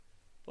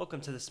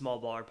Welcome to the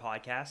Small Baller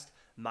Podcast.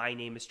 My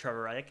name is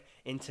Trevor Reddick,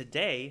 and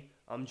today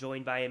I'm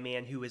joined by a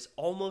man who is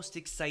almost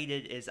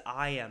excited as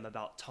I am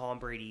about Tom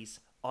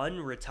Brady's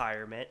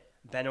unretirement,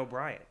 Ben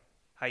O'Brien.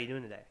 How you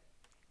doing today?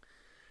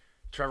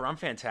 Trevor, I'm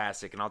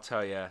fantastic, and I'll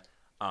tell you,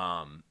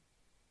 one,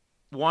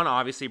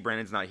 obviously,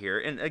 Brandon's not here,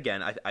 and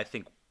again, I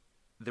think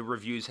the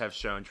reviews have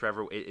shown,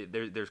 Trevor,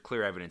 there's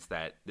clear evidence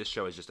that this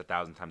show is just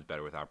 1,000 times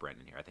better without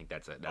Brandon here. I think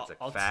that's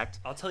a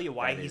fact. I'll tell you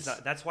why he's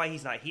not. That's why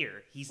he's not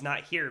here. He's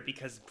not here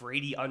because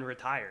Brady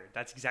unretired.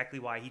 That's exactly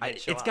why he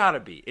didn't show up.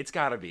 It's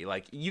gotta be.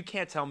 Like, you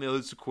can't tell me,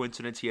 it's a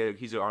coincidence.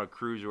 He's on a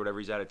cruise or whatever.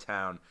 He's out of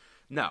town.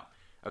 No.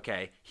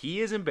 Okay,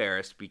 he is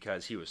embarrassed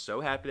because he was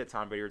so happy that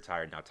Tom Brady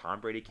retired. Now Tom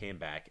Brady came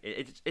back.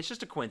 It's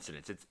just a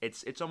coincidence.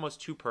 It's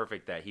almost too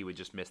perfect that he would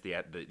just miss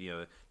the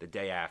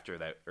day after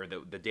that, or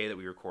the day that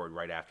we record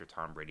right after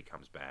Tom Brady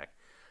comes back.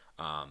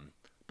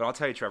 But I'll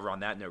tell you, Trevor, on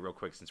that note, real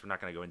quick, since we're not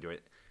going to go into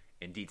it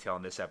in detail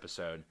in this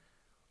episode,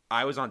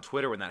 I was on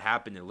Twitter when that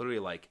happened, and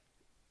literally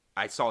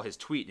I saw his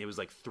tweet, and it was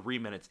 3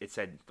 minutes. It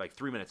said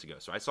 3 minutes ago,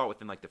 so I saw it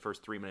within the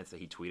first 3 minutes that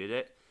he tweeted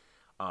it.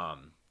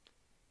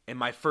 And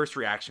my first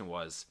reaction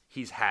was,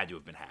 he's had to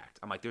have been hacked.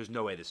 I'm like, there's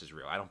no way this is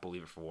real. I don't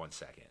believe it for 1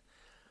 second.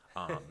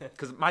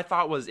 Because my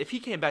thought was, if he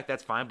came back,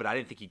 that's fine, but I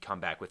didn't think he'd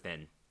come back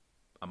within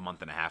a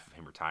month and a half of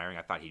him retiring.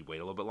 I thought he'd wait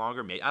a little bit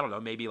longer. I don't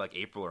know, maybe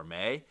April or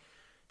May.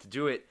 To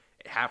do it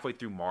halfway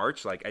through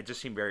March, it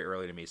just seemed very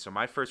early to me. So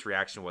my first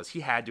reaction was,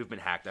 he had to have been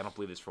hacked. I don't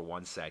believe this for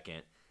 1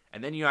 second.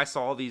 And then, I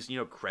saw all these,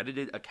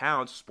 credited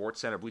accounts,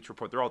 SportsCenter, Bleacher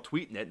Report, they're all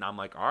tweeting it. And I'm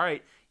like, all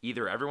right,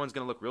 either everyone's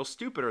going to look real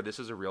stupid or this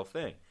is a real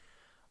thing.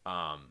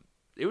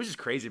 It was just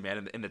crazy,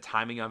 man, and the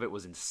timing of it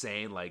was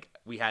insane.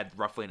 We had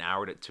roughly an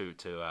hour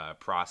to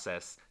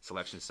process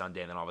Selection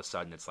Sunday, and then all of a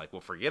sudden it's well,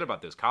 forget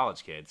about those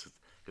college kids,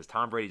 because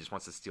Tom Brady just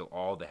wants to steal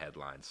all the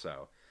headlines.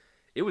 So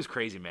it was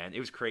crazy, man. It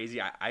was crazy.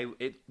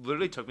 It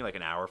literally took me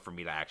an hour for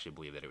me to actually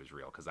believe that it was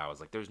real, because I was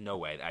like, there's no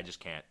way. I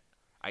just can't.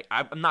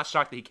 I'm not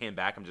shocked that he came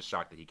back. I'm just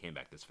shocked that he came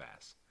back this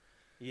fast.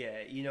 Yeah,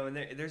 and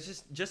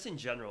there's just in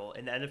general,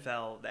 in the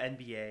NFL, the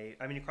NBA,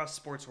 I mean, across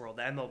the sports world,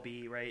 the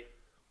MLB, right?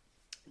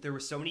 There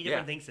were so many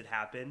different things that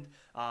happened.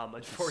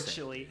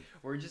 Unfortunately,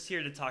 we're just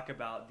here to talk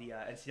about the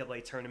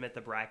NCAA tournament, the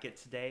bracket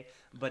today.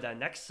 But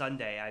next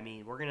Sunday, I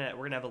mean, we're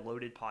gonna have a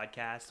loaded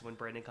podcast when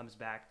Brandon comes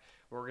back.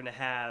 We're gonna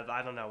have,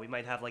 I don't know, we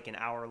might have an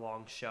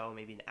hour-long show,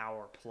 maybe an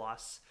hour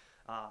plus,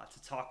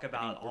 to talk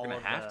about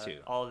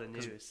all of the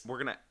news. We're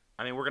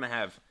gonna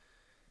have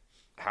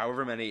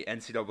however many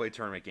NCAA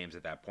tournament games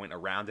at that point, a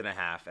round and a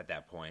half at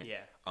that point.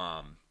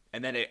 Yeah.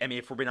 And then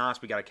if we're being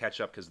honest, we got to catch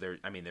up, because there's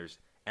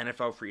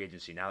NFL free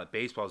agency. Now that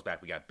baseball's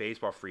back, we got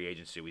baseball free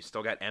agency. We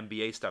still got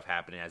NBA stuff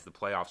happening as the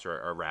playoffs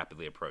are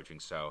rapidly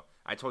approaching. So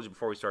I told you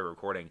before we started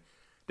recording,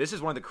 this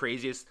is one of the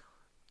craziest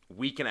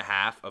week and a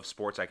half of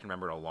sports I can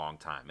remember in a long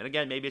time. And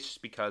again, maybe it's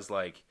just because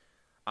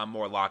I'm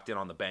more locked in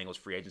on the Bengals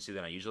free agency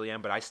than I usually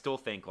am, but I still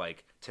think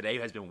today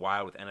has been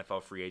wild with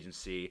NFL free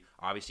agency.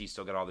 Obviously, you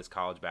still got all this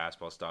college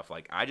basketball stuff.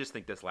 I just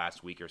think this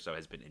last week or so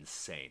has been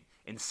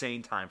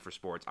insane time for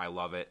sports. I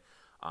love it.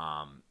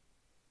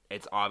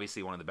 It's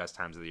obviously one of the best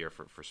times of the year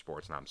for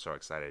sports, and I'm so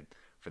excited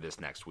for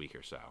this next week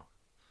or so.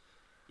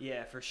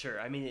 Yeah, for sure.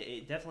 I mean,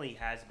 it definitely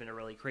has been a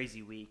really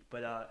crazy week.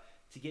 But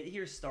to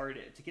get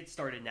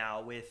started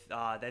now with the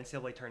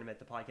NCAA tournament,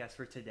 the podcast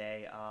for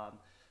today,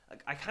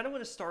 I kind of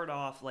want to start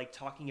off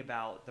talking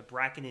about the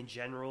bracket in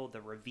general, the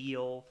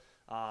reveal,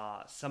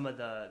 some of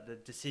the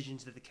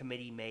decisions that the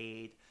committee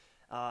made,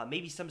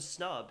 maybe some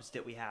snubs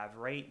that we have.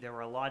 Right, there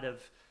were a lot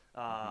of.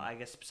 I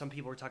guess some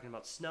people were talking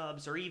about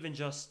snubs, or even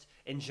just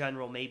in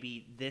general,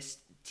 maybe this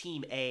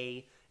team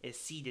A is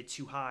seeded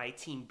too high,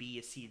 team B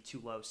is seeded too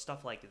low,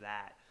 stuff like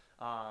that.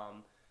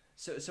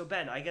 So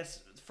Ben, I guess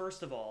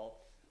first of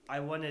all,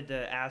 I wanted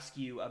to ask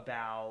you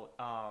about,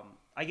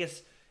 I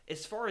guess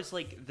as far as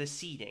the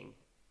seeding,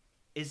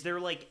 is there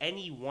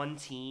any one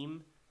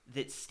team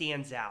that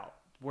stands out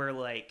where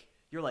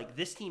you're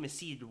this team is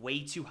seeded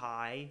way too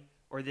high,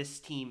 or this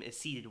team is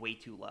seeded way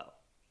too low?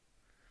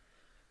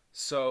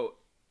 So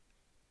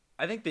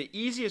I think the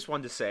easiest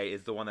one to say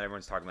is the one that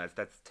everyone's talking about.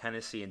 That's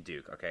Tennessee and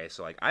Duke. Okay,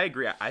 so I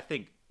agree. I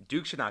think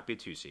Duke should not be a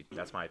 2 seed.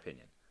 That's my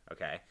opinion.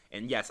 Okay,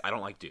 and yes, I don't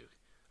like Duke.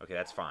 Okay,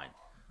 that's fine.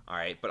 All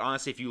right, but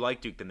honestly, if you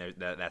like Duke, then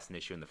that's an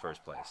issue in the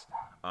first place.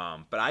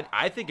 But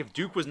I think if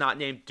Duke was not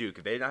named Duke,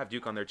 if they did not have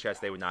Duke on their chest,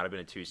 they would not have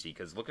been a 2 seed.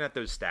 Because looking at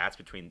those stats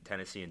between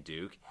Tennessee and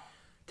Duke,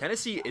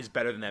 Tennessee is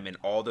better than them in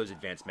all those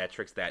advanced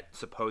metrics that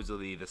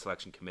supposedly the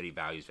selection committee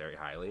values very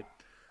highly.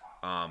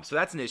 So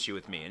that's an issue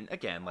with me. And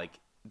again,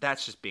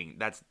 that's just being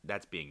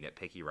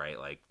nitpicky,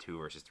 right? 2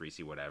 versus 3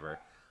 seed, whatever.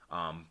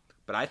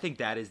 But I think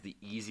that is the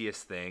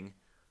easiest thing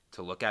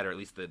to look at, or at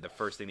least the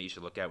first thing that you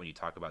should look at when you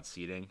talk about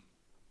seeding.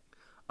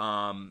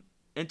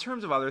 In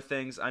terms of other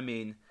things, I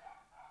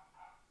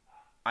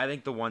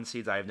think the 1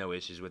 seeds I have no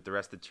issues with. The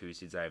rest of the 2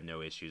 seeds I have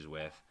no issues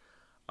with.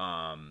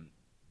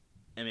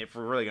 If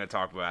we're really going to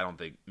talk about it, I don't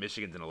think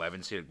Michigan's an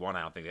 11 seed. One,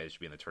 I don't think they should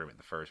be in the tournament in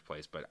the first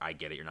place, but I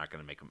get it. You're not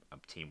going to make a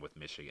team with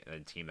Michigan, a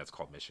team that's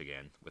called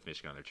Michigan, with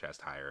Michigan on their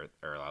chest higher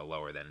or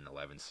lower than an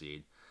 11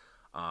 seed.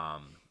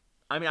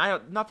 I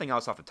mean, nothing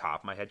else off the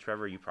top of my head,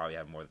 Trevor. You probably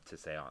have more to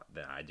say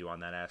than I do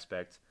on that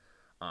aspect.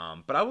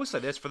 But I will say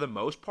this: for the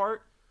most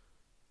part,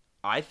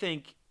 I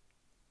think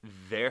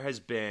there has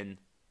been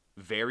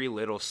very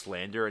little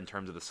slander in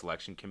terms of the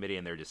selection committee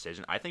and their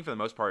decision. I think for the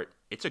most part,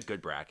 it's a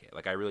good bracket.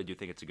 Like, I really do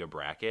think it's a good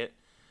bracket.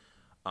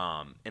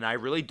 And I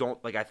really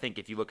don't like. I think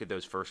if you look at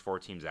those first 4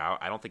 teams out,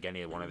 I don't think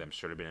any one of them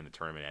should have been in the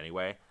tournament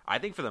anyway. I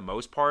think for the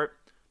most part,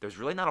 there's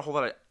really not a whole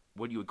lot of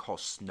what you would call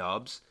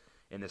snubs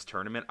in this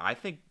tournament. I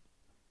think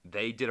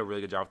they did a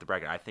really good job with the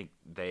bracket. I think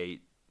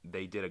they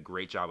did a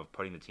great job of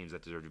putting the teams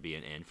that deserve to be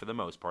in for the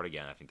most part.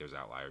 Again, I think there's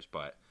outliers,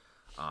 but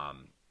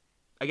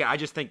again, I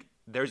just think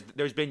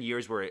there's been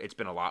years where it's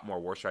been a lot more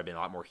worse. I've been a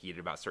lot more heated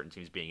about certain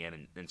teams being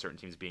in and certain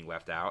teams being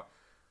left out.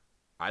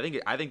 I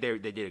think they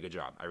did a good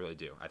job. I really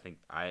do. I think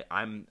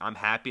I'm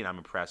happy and I'm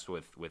impressed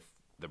with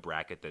the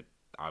bracket that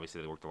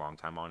obviously they worked a long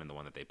time on and the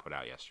one that they put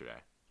out yesterday.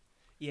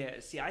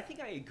 Yeah, see, I think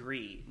I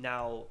agree.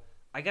 Now,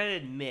 I gotta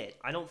admit,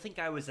 I don't think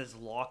I was as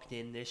locked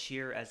in this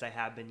year as I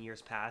have been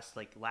years past,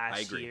 like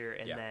last year,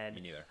 and then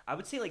me neither. I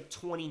would say like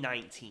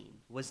 2019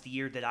 was the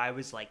year that I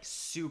was like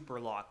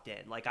super locked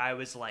in. Like I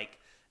was like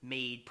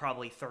made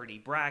probably 30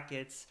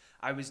 brackets.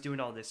 I was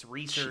doing all this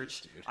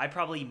research. Jeez, I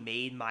probably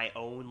made my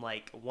own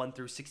like 1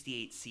 through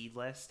 68 seed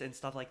list and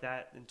stuff like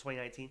that in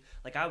 2019.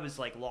 Like I was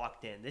like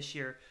locked in. This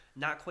year,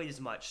 not quite as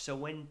much. So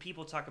when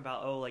people talk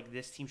about, oh, like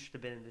this team should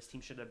have been in, this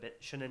team shouldn't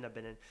have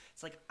been in,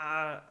 it's like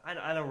I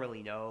don't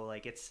really know.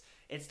 Like it's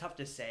tough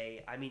to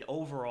say. I mean,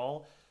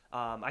 overall,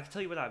 I can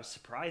tell you what I was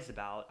surprised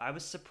about. I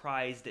was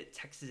surprised that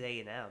Texas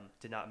A&M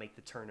did not make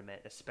the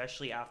tournament,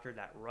 especially after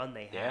that run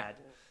they had.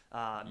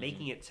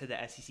 Making it to the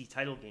SEC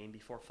title game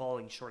before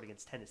falling short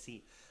against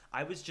Tennessee.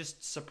 I was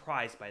just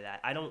surprised by that.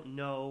 I don't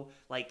know,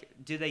 like,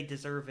 do they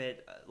deserve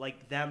it?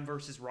 Like, them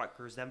versus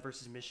Rutgers, them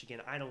versus Michigan,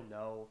 I don't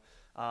know.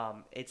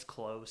 It's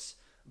close,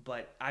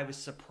 but I was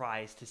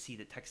surprised to see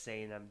that Texas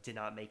A&M did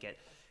not make it.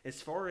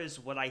 As far as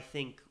what I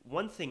think,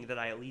 one thing that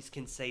I at least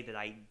can say that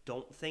I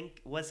don't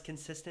think was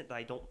consistent, that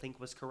I don't think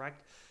was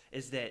correct,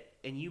 is that,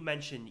 and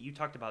you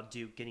talked about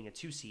Duke getting a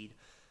 2 seed.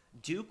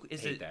 Duke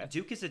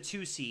is a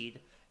 2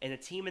 seed, and a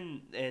team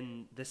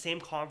in the same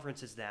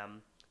conference as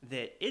them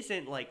that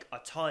isn't like a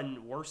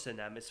ton worse than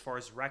them as far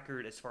as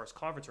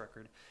conference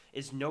record,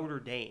 is Notre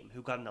Dame,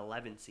 who got an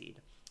 11 seed.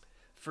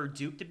 For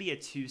Duke to be a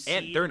 2 seed,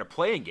 and they're in a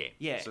playing game.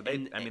 Yeah, so they're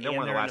one of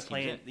the last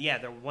teams in. Yeah,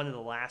 they're one of the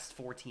last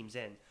 4 teams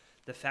in.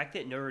 The fact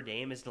that Notre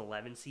Dame is an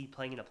 11 seed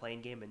playing in a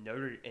playing game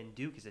and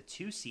Duke is a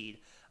 2 seed,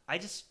 I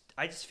just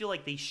feel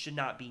like they should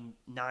not be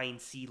 9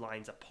 seed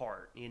lines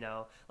apart. You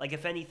know, like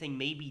if anything,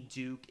 maybe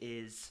Duke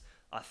is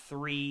a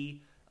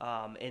 3.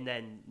 And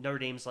then Notre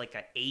Dame's like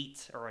a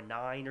 8 or a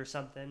 9 or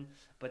something.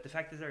 But the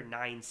fact that they're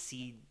 9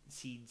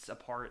 seeds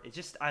apart,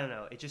 I don't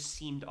know. It just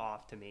seemed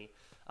off to me.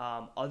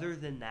 Other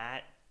than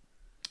that,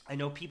 I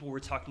know people were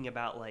talking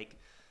about like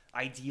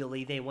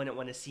ideally they wouldn't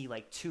want to see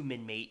like 2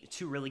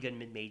 really good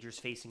mid-majors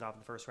facing off in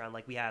the first round.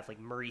 Like we have like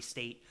Murray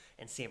State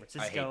and San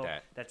Francisco. I hate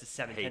that. That's a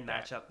 7-10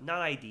 matchup. Not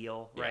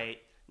ideal, Yeah,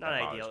 right? Not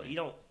ideal. Me.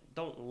 You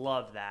don't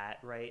love that,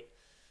 right?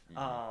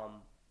 Mm-hmm.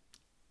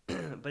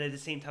 But at the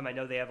same time, I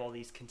know they have all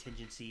these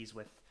contingencies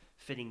with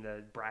fitting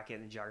the bracket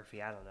and the geography.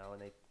 I don't know,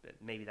 and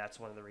maybe that's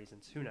one of the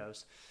reasons. Who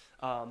knows?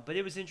 But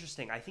it was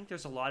interesting. I think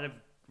there's a lot of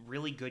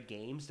really good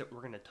games that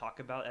we're going to talk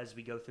about as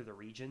we go through the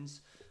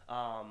regions.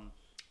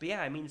 But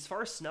yeah, I mean, as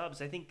far as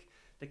snubs, I think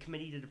the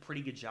committee did a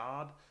pretty good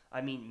job. I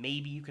mean,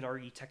 maybe you can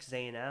argue Texas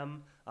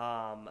A&M.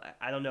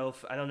 I don't know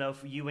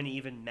if you want to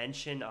even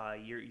mention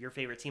your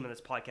favorite team on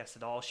this podcast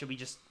at all. Should we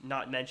just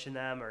not mention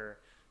them, or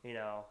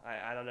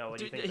I don't know. What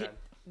do you think? Ben?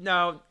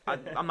 No,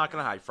 I'm not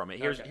going to hide from it.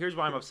 Here's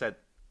why I'm upset.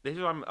 Okay.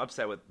 Here's why I'm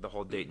upset with the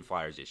whole Dayton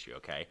Flyers issue.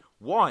 Okay,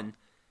 one,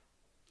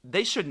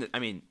 they should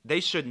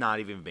not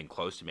even have been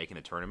close to making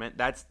the tournament.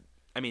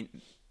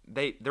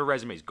 Their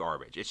resume's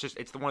garbage.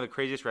 It's one of the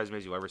craziest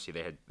resumes you'll ever see.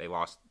 They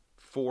lost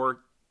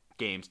 4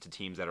 games to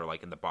teams that are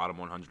like in the bottom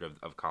 100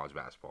 of college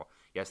basketball.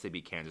 Yes, they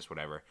beat Kansas,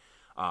 whatever.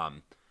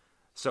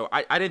 So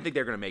I didn't think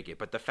they were going to make it,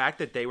 but the fact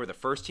that they were the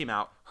first team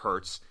out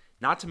hurts.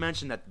 Not to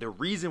mention that the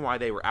reason why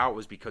they were out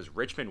was because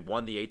Richmond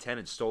won the A-10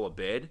 and stole a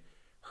bid.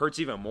 Hurts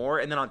even more.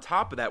 And then on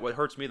top of that, what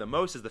hurts me the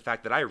most is the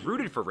fact that I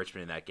rooted for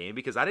Richmond in that game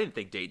because I didn't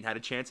think Dayton had a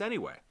chance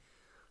anyway.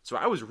 So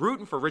I was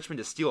rooting for Richmond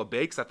to steal a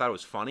bid because I thought it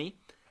was funny.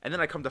 And then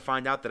I come to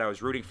find out that I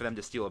was rooting for them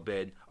to steal a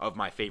bid of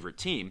my favorite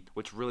team,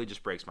 which really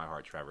just breaks my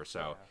heart, Trevor.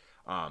 So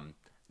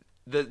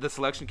the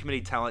selection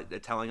committee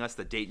telling us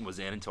that Dayton was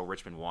in until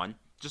Richmond won,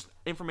 just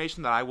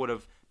information that I would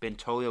have been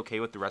totally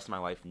okay with the rest of my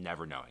life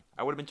never knowing.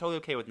 I would have been totally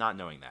okay with not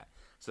knowing that.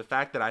 So the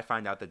fact that I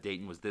find out that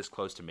Dayton was this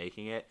close to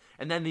making it,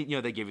 and then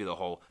they give you the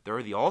whole,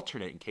 they're the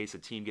alternate in case a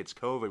team gets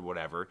COVID,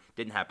 whatever.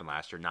 Didn't happen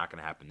last year, not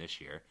going to happen this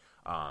year.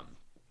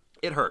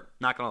 It hurt.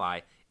 Not going to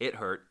lie, it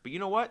hurt. But you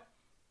know what?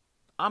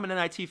 I'm an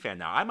NIT fan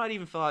now. I might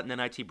even fill out an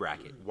NIT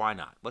bracket. Why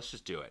not? Let's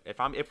just do it.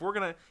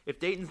 If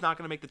Dayton's not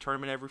going to make the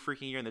tournament every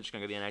freaking year and they're just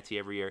going to go to the NIT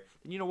every year,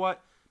 then you know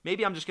what?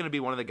 maybe I'm just going to be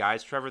one of the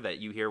guys, Trevor, that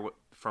you hear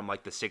from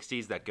like the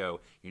 60s that go,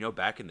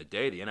 back in the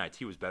day, the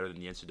NIT was better than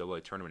the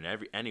NCAA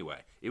tournament anyway.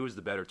 It was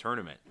the better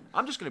tournament.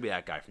 I'm just going to be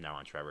that guy from now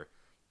on, Trevor.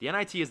 The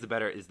NIT is the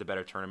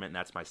better tournament, and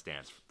that's my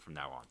stance from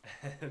now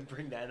on.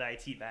 Bring the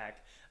NIT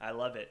back. I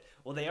love it.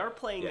 Well, they are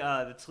playing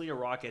the Toledo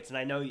Rockets, and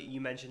I know you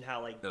mentioned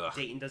how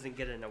Dayton doesn't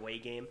get an away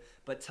game,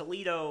 but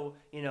Toledo,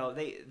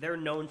 they're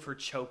known for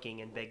choking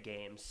in big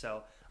games.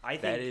 So I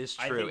think that is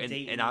true,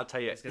 and I'll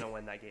tell you, is going to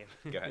win that game.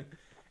 Go ahead.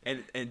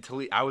 And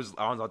Toledo, I was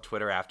on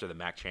Twitter after the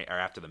MAC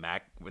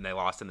when they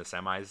lost in the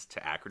semis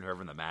to Akron, whoever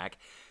in the MAC,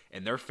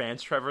 and their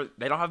fans, Trevor,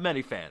 they don't have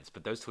many fans,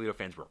 but those Toledo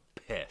fans were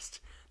pissed.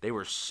 They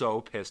were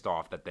so pissed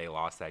off that they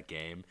lost that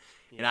game.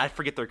 Yeah. And I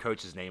forget their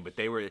coach's name, but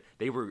they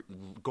were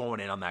going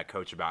in on that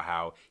coach about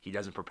how he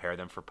doesn't prepare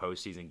them for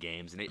postseason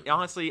games. And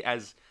honestly,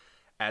 as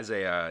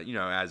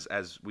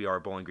we are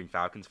Bowling Green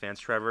Falcons fans,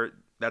 Trevor,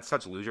 that's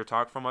such loser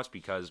talk from us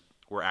because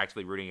we're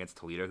actively rooting against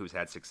Toledo, who's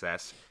had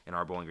success, and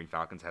our Bowling Green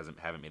Falcons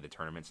haven't made the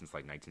tournament since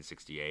like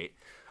 1968.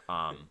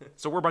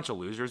 So we're a bunch of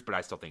losers, but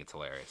I still think it's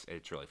hilarious.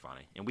 It's really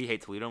funny, and we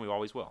hate Toledo, and we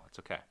always will. It's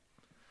okay.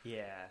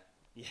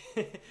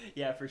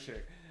 Yeah, for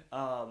sure.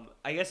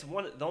 I guess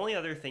the only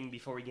other thing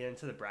before we get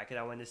into the bracket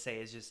I wanted to say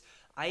is just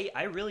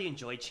I really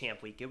enjoyed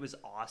Champ Week. It was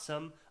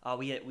awesome.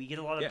 We get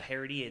a lot of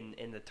parity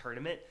in the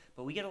tournament,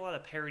 but we get a lot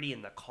of parity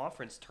in the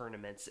conference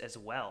tournaments as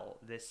well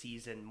this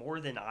season, more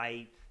than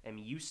I am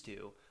used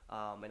to.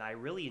 And I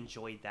really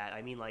enjoyed that.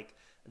 I mean, like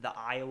the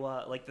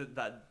Iowa, like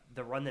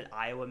the run that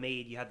Iowa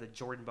made, you had the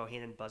Jordan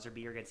Bohannon buzzer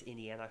beater against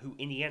Indiana, who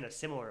Indiana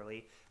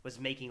similarly was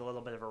making a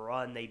little bit of a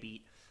run. They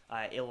beat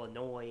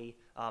Illinois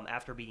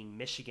after beating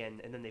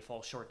Michigan, and then they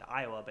fall short to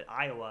Iowa. But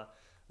Iowa,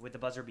 with the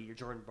buzzer beater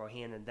Jordan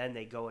Bohannon, then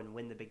they go and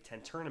win the Big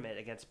Ten tournament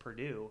against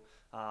Purdue.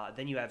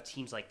 Then you have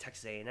teams like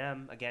Texas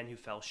A&M, again, who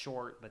fell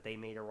short, but they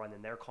made a run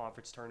in their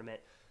conference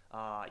tournament.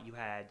 You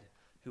had,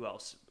 who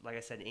else? Like I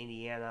said,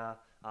 Indiana.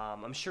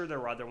 I'm sure there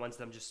were other ones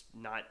that I'm just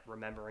not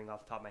remembering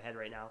off the top of my head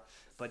right now.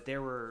 But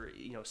there were,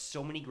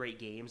 so many great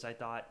games, I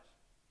thought.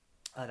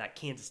 That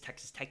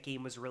Kansas-Texas Tech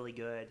game was really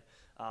good.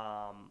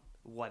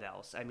 What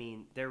else? I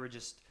mean, there were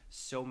just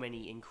so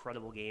many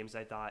incredible games,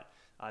 I thought.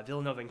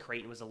 Villanova and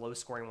Creighton was a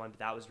low-scoring one, but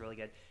that was really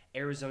good.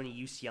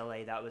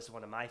 Arizona-UCLA, that was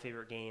one of my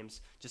favorite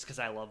games, just because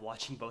I love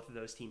watching both of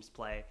those teams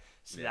play.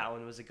 So that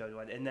one was a good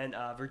one. And then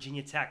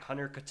Virginia Tech,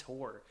 Hunter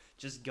Couture,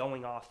 just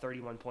going off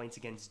 31 points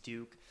against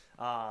Duke.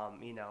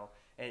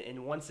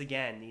 And once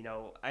again,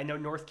 I know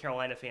North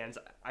Carolina fans,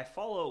 I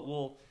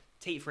follow,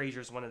 Tate Frazier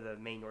is one of the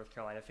main North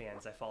Carolina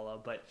fans I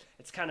follow, but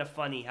it's kind of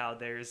funny how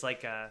there's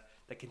like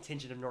the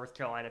contingent of North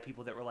Carolina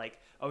people that were like,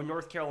 oh,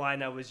 North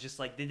Carolina was just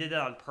like, they did it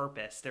on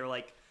purpose. They're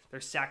like, they're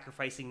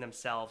sacrificing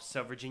themselves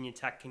so Virginia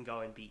Tech can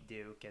go and beat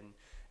Duke and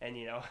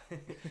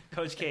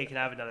Coach K can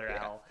have another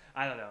L.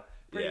 I don't know.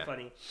 Pretty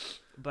funny.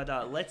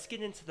 But let's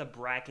get into the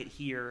bracket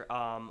here.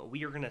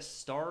 We are going to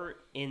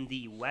start in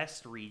the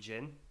West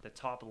region, the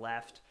top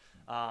left.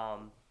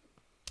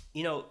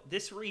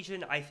 This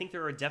region, I think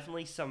there are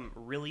definitely some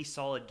really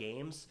solid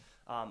games.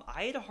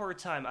 I had a hard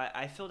time.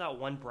 I filled out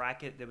one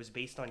bracket that was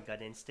based on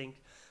gut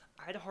instinct.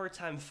 I had a hard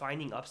time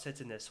finding upsets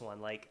in this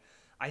one.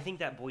 I think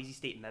that Boise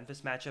State-Memphis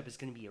matchup is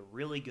going to be a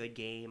really good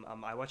game.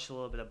 I watched a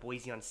little bit of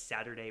Boise on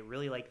Saturday.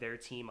 Really like their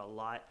team a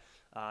lot.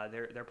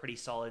 They're pretty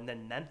solid. And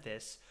then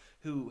Memphis,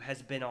 who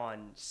has been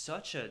on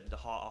such a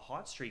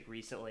hot streak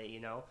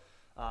recently,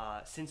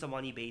 since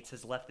Amani Bates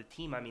has left the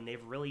team. I mean,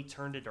 they've really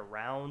turned it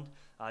around.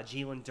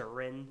 Jalen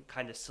Duren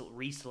kind of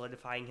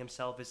re-solidifying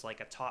himself as like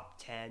a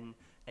top 10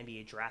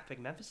 NBA draft pick.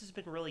 Memphis has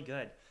been really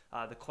good.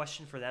 The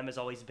question for them has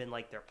always been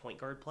like their point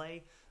guard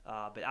play.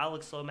 But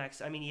Alex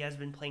Lomax, I mean, he has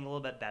been playing a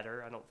little bit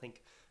better. I don't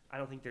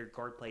think their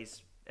guard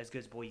plays as good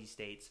as Boise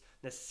State's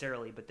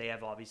necessarily, but they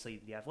have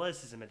obviously the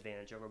athleticism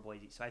advantage over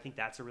Boise. So I think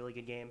that's a really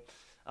good game.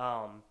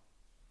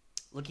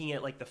 Looking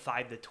at like the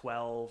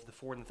 5-12, the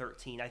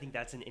 4-13, I think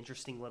that's an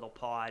interesting little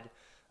pod.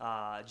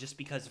 Just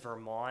because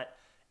Vermont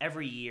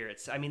every year,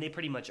 they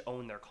pretty much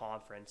own their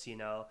conference.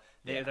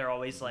 They're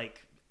always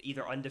like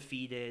either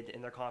undefeated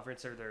in their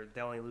conference or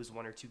they only lose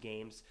one or two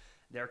games.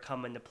 They're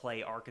coming to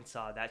play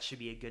Arkansas. That should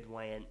be a good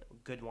one.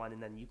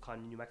 And then UConn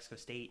and New Mexico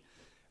State,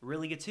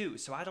 really good too.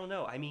 So I don't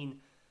know. I mean,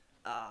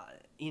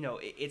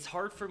 it's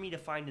hard for me to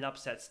find an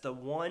upset. The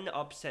one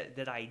upset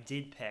that I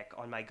did pick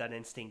on my gut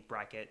instinct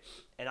bracket,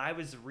 and I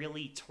was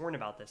really torn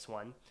about this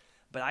one,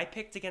 but I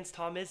picked against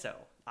Tom Izzo.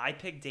 I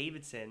picked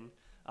Davidson.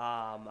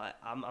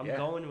 I'm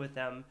going with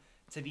them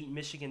to beat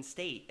Michigan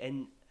State.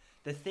 And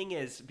the thing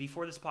is,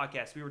 before this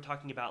podcast, we were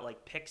talking about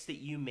like picks that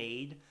you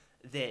made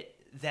that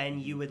then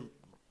you would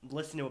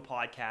listen to a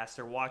podcast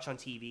or watch on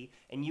TV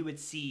and you would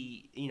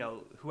see,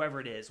 whoever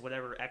it is,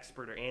 whatever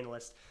expert or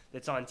analyst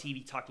that's on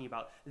TV talking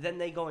about, then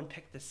they go and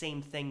pick the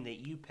same thing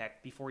that you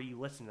picked before you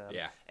listen to them.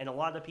 Yeah. And a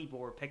lot of people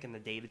were picking the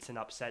Davidson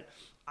upset.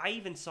 I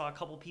even saw a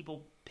couple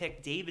people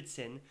pick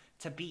Davidson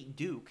to beat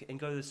Duke and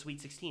go to the Sweet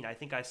 16. I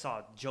think I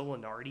saw Joe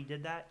Lenardi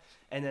did that.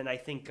 And then I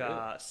think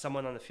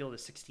someone on the field of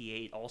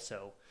 68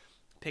 also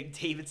picked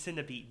Davidson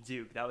to beat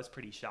Duke. That was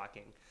pretty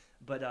shocking.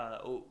 But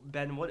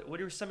Ben,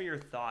 what are some of your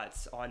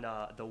thoughts on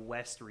the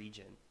West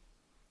region?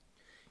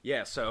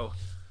 Yeah, so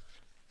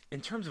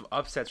in terms of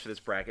upsets for this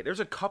bracket, there's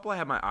a couple I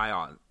have my eye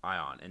on,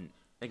 and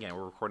again,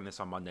 we're recording this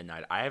on Monday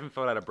night. I haven't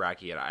filled out a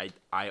bracket yet.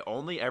 I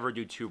only ever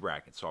do two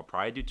brackets, so I'll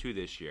probably do two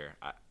this year.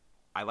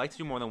 I like to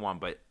do more than one,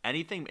 but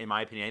anything, in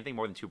my opinion, anything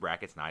more than two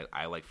brackets, and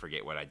I like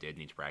forget what I did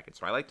in each bracket.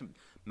 So I like to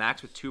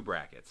max with two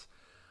brackets.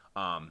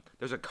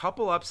 There's a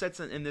couple upsets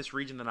in this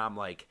region that I'm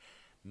like,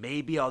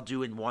 maybe I'll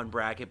do in one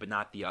bracket, but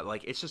not the other.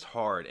 Like, it's just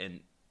hard.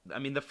 And I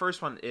mean, the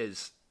first one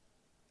is,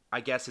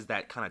 I guess, is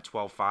that kind of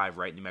 12-5,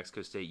 right? New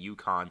Mexico State,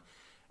 UConn.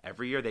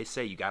 Every year they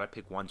say you got to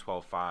pick one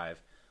 12-5.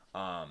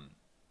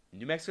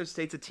 New Mexico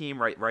State's a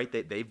team, right?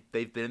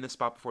 They've been in this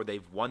spot before.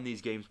 They've won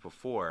these games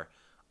before.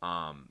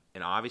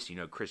 And obviously,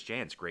 Chris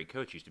Jantz, great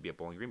coach, used to be at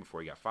Bowling Green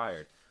before he got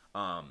fired.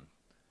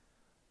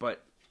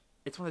 But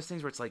it's one of those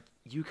things where it's like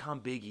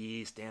UConn, Big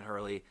East, Dan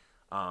Hurley.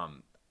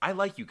 I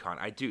like UConn,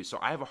 I do. So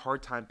I have a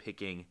hard time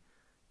picking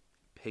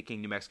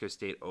New Mexico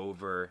State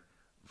over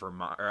over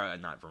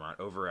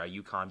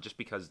UConn, just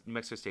because New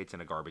Mexico State's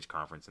in a garbage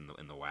conference in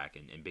the WAC,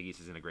 and Big East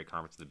is in a great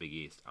conference in the Big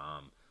East.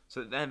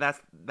 So then that's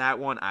that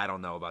one. I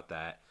don't know about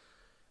that.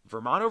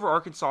 Vermont over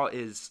Arkansas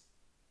is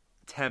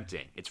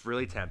tempting. It's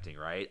really tempting,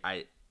 right?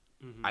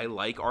 I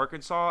like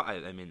Arkansas.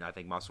 I mean, I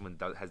think Musselman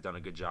has done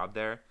a good job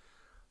there,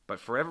 but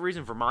for whatever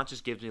reason, Vermont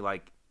just gives me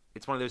like,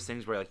 it's one of those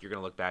things where like you're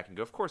gonna look back and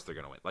go, of course they're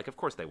gonna win. Like, of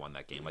course they won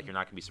that game. Like, you're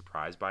not gonna be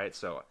surprised by it.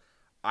 So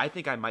I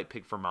think I might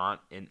pick Vermont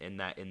in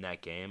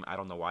that game. I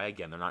don't know why.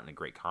 Again, they're not in a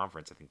great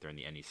conference. I think they're in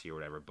the NEC or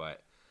whatever.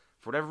 But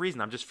for whatever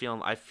reason, I'm just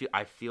feeling. I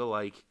feel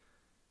like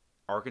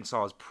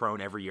Arkansas is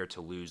prone every year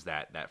to lose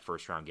that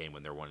first round game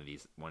when they're one of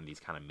these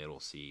kind of middle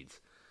seeds.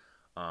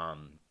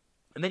 And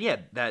then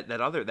that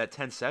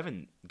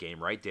 10-7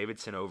 game, right?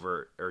 Davidson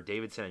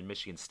and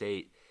Michigan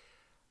State.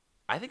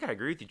 I think I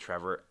agree with you,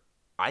 Trevor.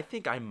 I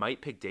think I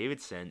might pick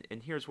Davidson,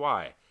 and here's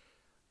why.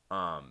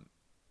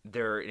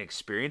 They're an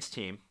experienced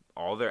team.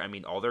 All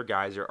their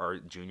guys are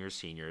juniors,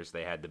 seniors.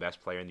 They had the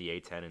best player in the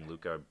A10 and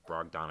Luka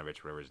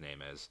Bogdanovic, whatever his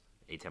name is,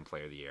 A10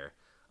 Player of the Year.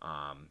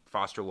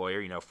 Foster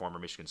Loyer, former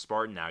Michigan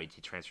Spartan. Now he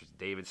transfers to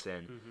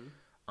Davidson.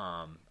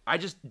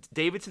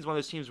 Davidson's one of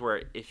those teams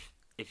where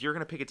if you're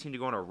going to pick a team to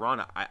go on a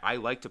run, I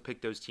like to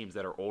pick those teams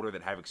that are older,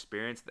 that have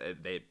experience.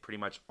 They pretty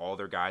much all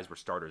their guys were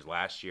starters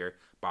last year.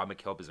 Bob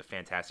McKillop is a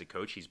fantastic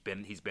coach. He's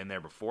been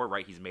there before,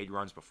 right? He's made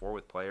runs before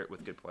with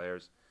good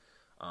players.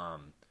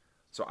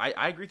 So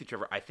I agree with you,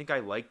 Trevor. I think I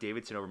like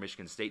Davidson over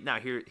Michigan State. Now,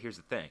 here's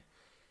the thing.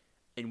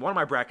 In one of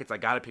my brackets, I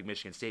got to pick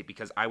Michigan State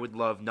because I would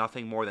love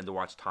nothing more than to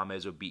watch Tom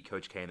Izzo beat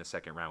Coach K in the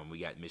second round when we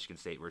got Michigan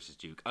State versus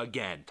Duke.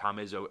 Again, Tom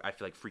Izzo, I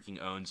feel like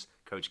freaking owns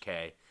Coach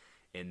K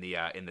in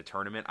the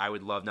tournament. I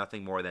would love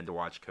nothing more than to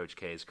watch Coach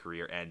K's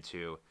career end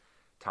to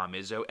Tom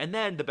Izzo. And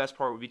then the best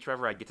part would be,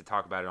 Trevor, I'd get to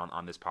talk about it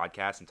on this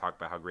podcast and talk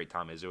about how great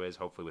Tom Izzo is,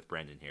 hopefully with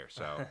Brendan here.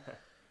 So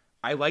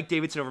I like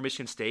Davidson over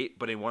Michigan State,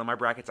 but in one of my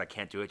brackets, I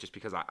can't do it just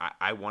because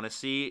I want to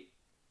see,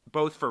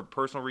 both for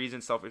personal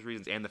reasons, selfish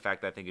reasons, and the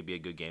fact that I think it'd be a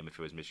good game if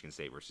it was Michigan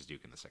State versus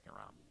Duke in the second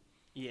round.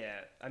 Yeah,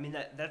 I mean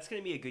that's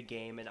going to be a good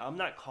game, and I'm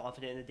not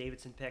confident in the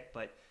Davidson pick,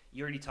 but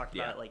you already talked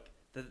about it, like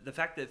the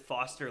fact that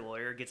Foster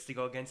Loyer gets to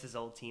go against his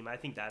old team. I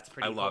think that's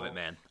pretty cool. I love it,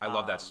 man. I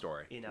love that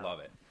story. Love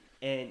it.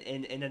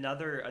 And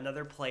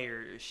another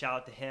player, shout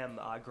out to him,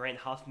 Grant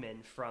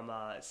Huffman from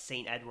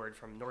St. Edward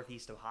from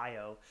Northeast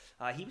Ohio.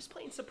 He was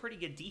playing some pretty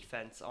good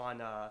defense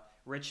on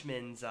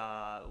Richmond's,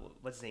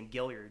 what's his name,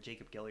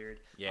 Jacob Gilliard.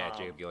 Yeah,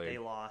 Jacob Gilliard. They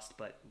lost,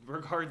 but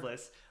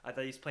regardless, I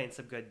thought he was playing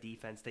some good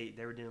defense. They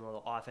were doing a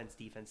little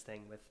offense-defense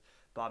thing with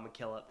Bob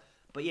McKillop.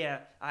 But yeah,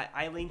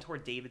 I lean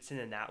toward Davidson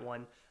in that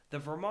one. The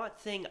Vermont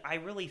thing, I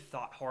really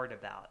thought hard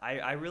about.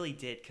 I really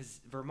did, because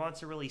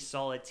Vermont's a really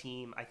solid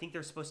team. I think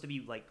they're supposed to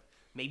be, like,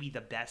 maybe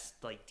the best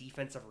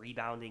defensive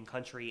rebounding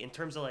country in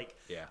terms of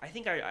I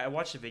think I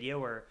watched a video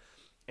where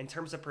in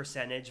terms of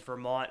percentage,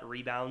 Vermont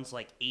rebounds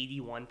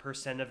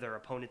 81% of their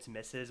opponent's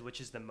misses,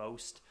 which is the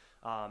most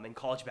in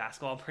college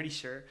basketball, I'm pretty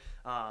sure.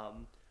 I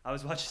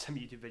was watching some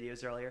YouTube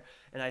videos earlier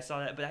and I saw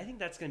that, but I think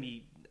that could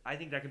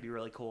be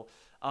really cool.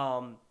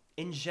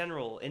 In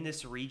general, in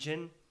this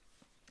region,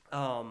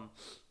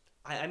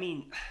 I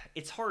mean,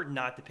 it's hard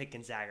not to pick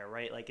Gonzaga,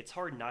 right? It's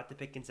hard not to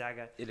pick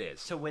Gonzaga. It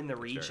is. To win the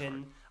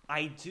region.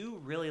 I do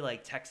really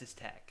like Texas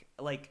Tech.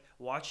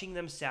 Watching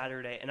them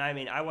Saturday, and I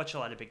mean, I watch a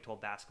lot of Big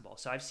 12 basketball,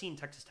 so I've seen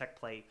Texas Tech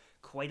play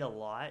quite a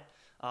lot.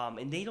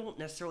 And they don't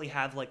necessarily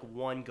have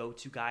one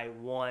go-to guy,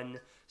 one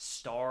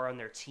star on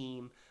their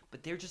team,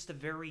 but they're just a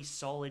very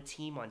solid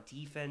team on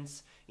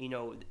defense.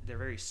 They're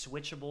very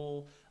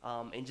switchable.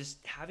 And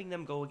just having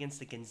them go against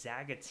the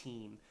Gonzaga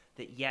team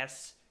that,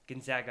 yes,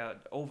 Gonzaga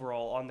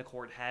overall on the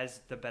court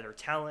has the better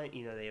talent.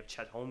 They have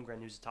Chet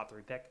Holmgren, who's a top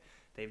 3 pick.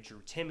 They have Drew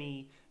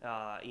Timme.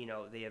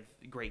 They have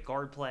great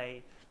guard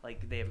play.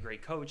 They have a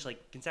great coach.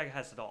 Gonzaga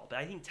has it all. But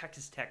I think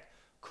Texas Tech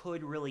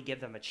could really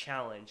give them a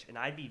challenge, and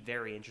I'd be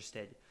very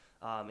interested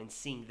in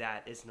seeing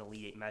that as an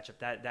Elite Eight matchup.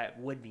 That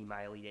would be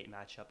my Elite Eight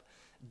matchup.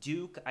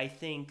 Duke, I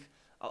think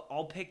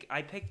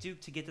I picked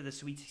Duke to get to the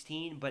Sweet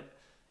 16, but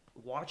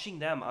watching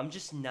them, I'm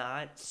just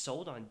not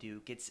sold on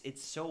Duke. It's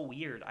so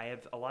weird. I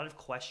have a lot of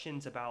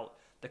questions about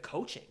the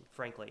coaching,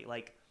 frankly.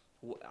 Like,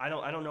 I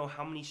don't know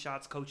how many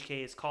shots Coach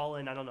K is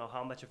calling. I don't know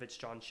how much of it's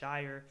John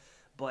Shire,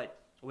 but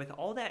with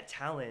all that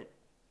talent,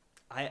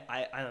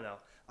 I don't know.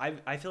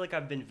 I feel like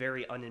I've been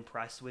very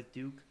unimpressed with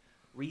Duke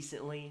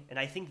recently, and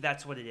I think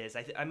that's what it is.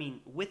 I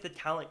mean, with the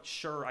talent,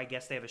 sure, I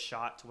guess they have a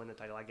shot to win the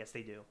title. I guess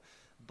they do,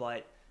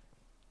 but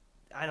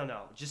I don't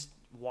know. Just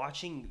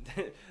watching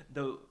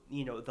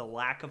the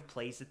lack of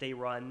plays that they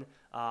run,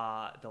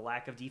 the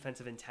lack of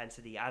defensive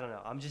intensity. I don't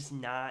know. I'm just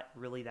not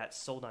really that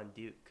sold on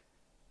Duke.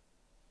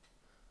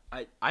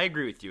 I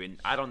agree with you,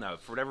 and I don't know,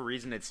 for whatever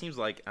reason, it seems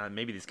like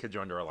maybe these kids are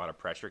under a lot of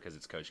pressure because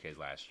it's Coach K's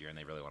last year and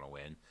they really want to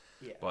win.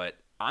 Yeah. But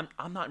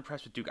I'm not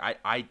impressed with Duke.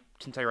 I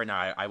can tell you right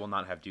now, I will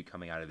not have Duke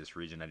coming out of this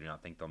region. I do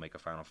not think they'll make a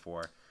Final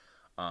Four.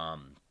 I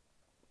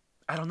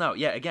don't know.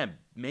 Yeah, again,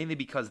 mainly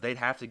because they'd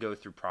have to go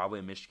through probably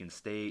a Michigan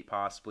State,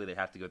 possibly. They'd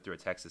have to go through a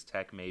Texas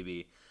Tech,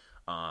 maybe.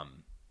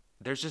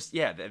 There's just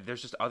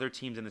other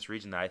teams in this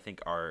region that I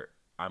think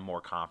I'm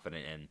more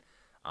confident in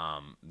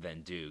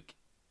than Duke.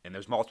 And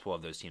there's multiple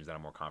of those teams that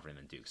I'm more confident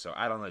than Duke. So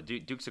I don't know.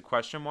 Duke's a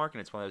question mark,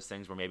 and it's one of those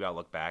things where maybe I'll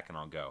look back and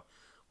I'll go,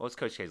 well, it's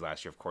Coach K's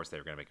last year. Of course they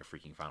were going to make a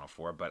freaking Final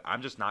Four. But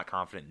I'm just not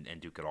confident in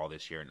Duke at all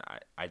this year, and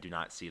I do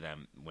not see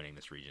them winning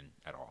this region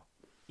at all.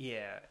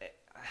 Yeah,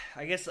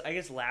 I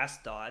guess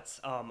last thoughts.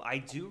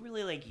 I do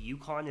really like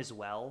UConn as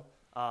well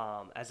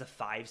as a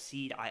 5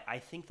 seed. I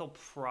think they'll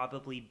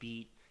probably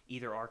beat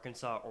either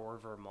Arkansas or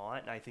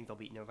Vermont. I think they'll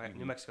beat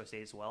New Mexico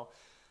State as well.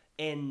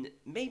 And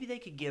maybe they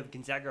could give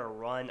Gonzaga a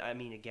run. I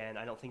mean, again,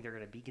 I don't think they're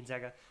going to beat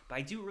Gonzaga, but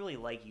I do really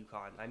like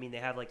UConn. I mean, they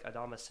have like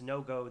Adama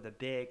Sanogo, the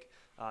big.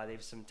 They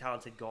have some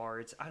talented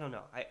guards. I don't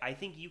know. I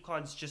think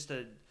UConn's just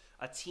a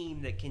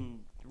team that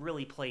can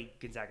really play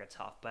Gonzaga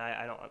tough, but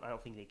I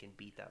don't think they can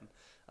beat them.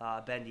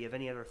 Ben, do you have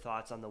any other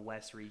thoughts on the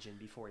West region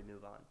before we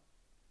move on?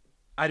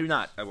 I do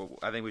not.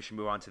 I think we should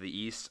move on to the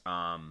East.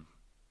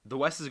 The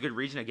West is a good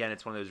region. Again,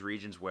 it's one of those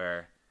regions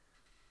where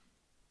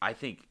I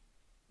think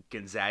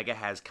Gonzaga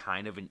has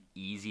kind of an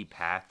easy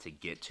path to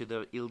get to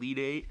the Elite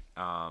Eight.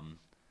 And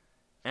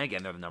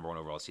again, they're the number 1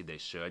 overall seed. They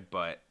should.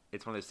 But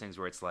it's one of those things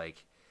where it's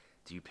like,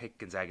 do you pick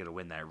Gonzaga to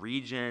win that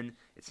region?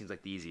 It seems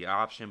like the easy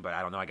option, but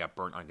I don't know. I got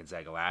burnt on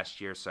Gonzaga last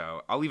year.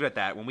 So I'll leave it at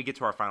that. When we get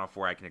to our Final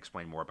Four, I can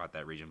explain more about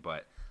that region.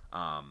 But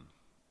I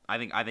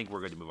think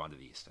we're good to move on to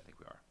the East. I think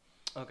we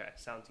are. Okay,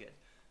 sounds good.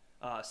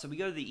 So we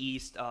go to the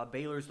East.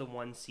 Baylor's the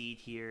 1 seed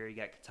here. You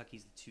got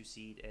Kentucky's the 2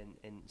 seed,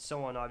 and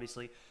so on,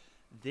 obviously.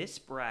 This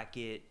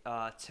bracket,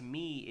 to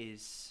me,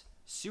 is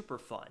super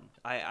fun.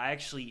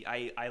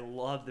 I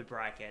love the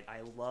bracket.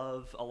 I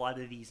love a lot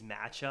of these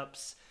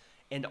matchups.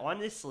 And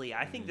honestly,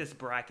 I think this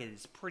bracket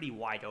is pretty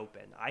wide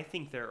open. I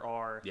think there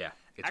are... Yeah,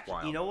 it's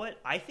wild. You know what?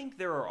 I think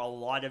there are a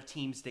lot of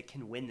teams that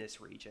can win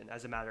this region,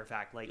 as a matter of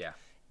fact.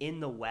 In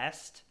the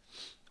West,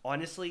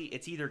 honestly,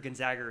 it's either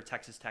Gonzaga or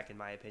Texas Tech, in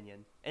my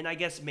opinion. And I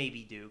guess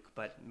maybe Duke,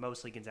 but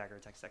mostly Gonzaga or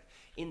Texas Tech.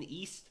 In the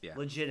East,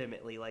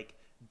 legitimately,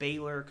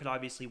 Baylor could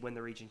obviously win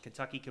the region.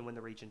 Kentucky can win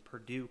the region.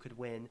 Purdue could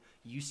win.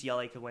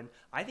 UCLA could win.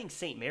 I think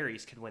St.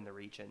 Mary's could win the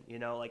region.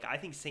 I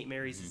think St.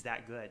 Mary's is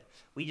that good.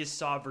 We just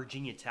saw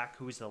Virginia Tech,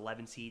 who was the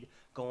 11 seed,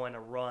 go on a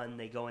run.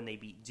 They go and they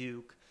beat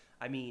Duke.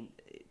 I mean,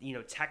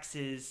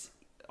 Texas,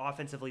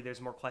 offensively,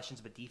 there's more questions,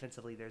 but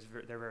defensively, they're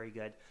very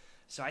good.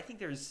 So I think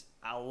there's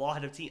a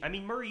lot of teams. I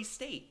mean, Murray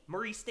State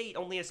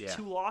only has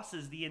 2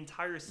 losses the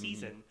entire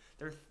season.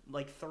 They're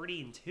like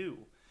 30-2.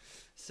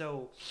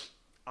 So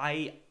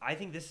I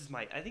think this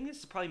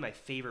is probably my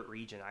favorite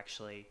region,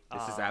 actually.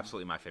 This is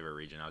absolutely my favorite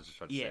region. I was just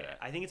about to say that.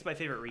 I think it's my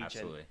favorite region.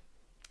 Absolutely.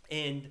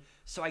 And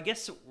so I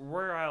guess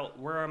where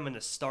I'm going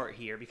to start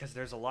here, because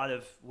there's a lot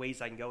of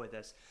ways I can go with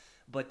this,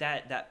 but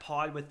that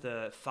pod with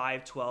the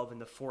 5-12 and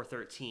the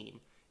 4-13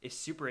 is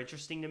super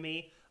interesting to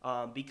me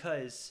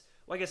because,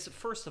 well, I guess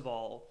first of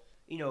all,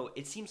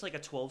 it seems like a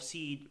 12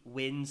 seed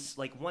wins,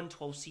 like one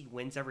 12 seed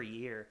wins every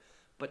year.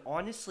 But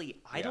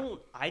honestly, I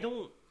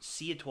don't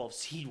see a 12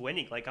 seed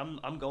winning. Like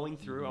I'm going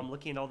through, I'm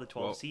looking at all the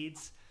 12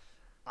 seeds.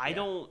 I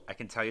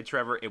can tell you,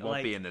 Trevor, it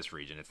won't be in this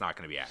region. It's not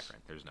going to be Akron.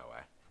 There's no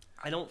way.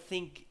 I don't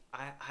think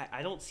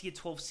I don't see a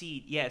 12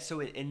 seed. Yeah,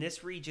 so in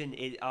this region,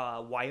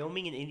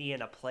 Wyoming and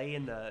Indiana play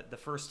in the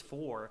first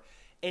 4,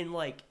 and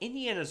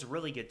Indiana's a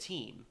really good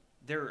team.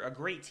 They're a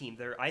great team.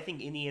 I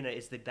think Indiana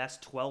is the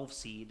best 12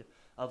 seed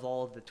of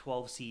all of the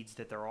 12 seeds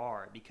that there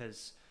are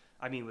because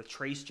I mean with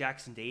Trace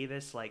Jackson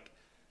Davis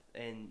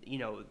and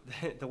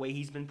the way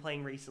he's been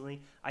playing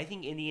recently, I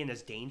think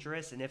Indiana's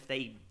dangerous. And if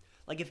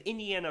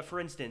Indiana, for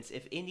instance,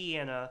 if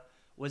Indiana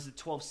was the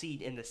 12th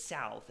seed in the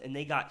South and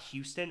they got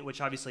Houston,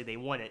 which obviously they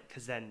won it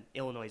because then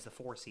Illinois is the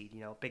 4 seed,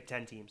 Big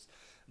Ten teams.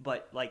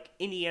 But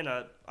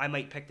Indiana, I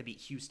might pick to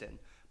beat Houston.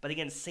 But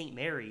against St.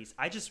 Mary's,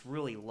 I just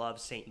really love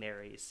St.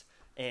 Mary's.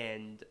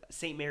 And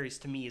St. Mary's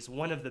to me is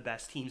one of the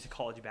best teams in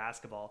college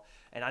basketball.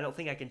 And I don't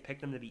think I can pick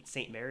them to beat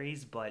St.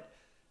 Mary's, but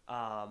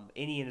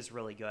Indiana's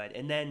really good.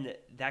 And then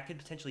that could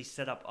potentially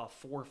set up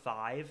a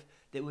 4-5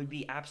 that would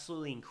be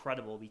absolutely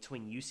incredible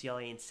between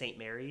UCLA and St.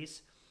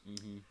 Mary's.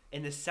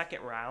 in the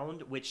second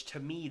round, which to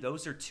me,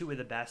 those are two of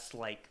the best,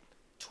 like,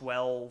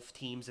 12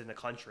 teams in the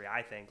country,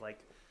 I think. Like,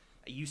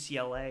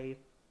 UCLA,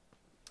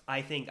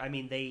 I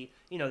mean, they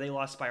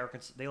lost by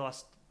Arkansas. They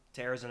lost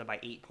to Arizona by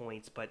 8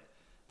 points, but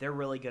they're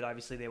really good.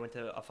 Obviously, they went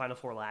to a Final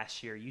Four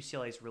last year.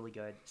 UCLA is really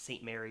good.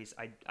 St. Mary's,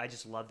 I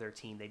just love their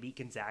team. They beat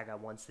Gonzaga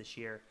once this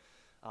year.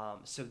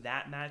 So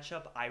that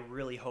matchup, I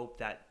really hope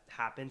that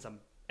happens,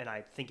 and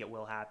I think it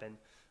will happen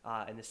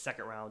in the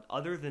second round.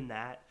 Other than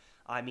that,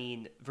 I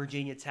mean,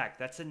 Virginia Tech,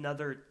 that's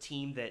another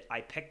team that I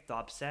picked the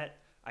upset.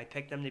 I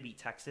picked them to beat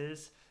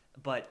Texas,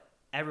 but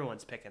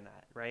everyone's picking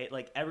that, right?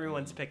 Like,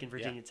 everyone's picking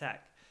Virginia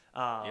Tech.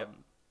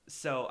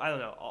 So, I don't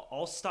know.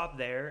 I'll stop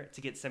there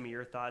to get some of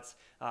your thoughts.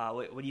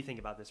 What do you think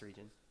about this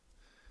region?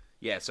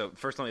 Yeah, so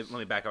first let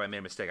me back up. I made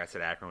a mistake. I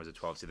said Akron was a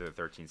 12 seed, they're a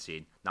 13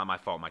 seed. Not my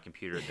fault. My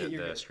computer,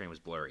 the screen was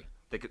blurry.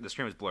 The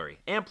screen was blurry.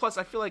 And plus,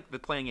 I feel like the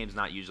playing game is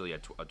not usually a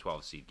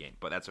 12 seed game,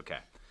 but that's okay.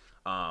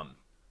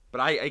 But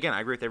I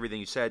agree with everything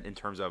you said in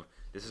terms of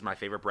this is my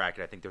favorite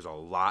bracket. I think there's a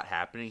lot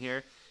happening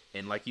here.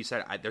 And like you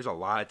said, there's a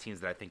lot of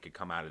teams that I think could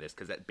come out of this.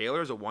 Because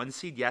Baylor is a 1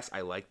 seed. Yes,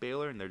 I like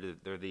Baylor, and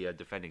they're the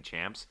defending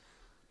champs.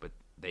 But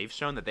they've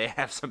shown that they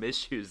have some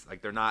issues.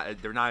 Like, they're not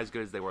as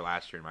good as they were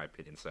last year, in my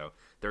opinion. So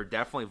they're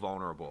definitely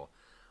vulnerable.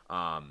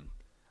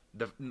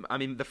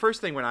 The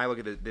first thing when I look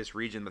at this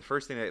region, the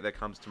first thing that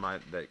comes to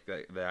mind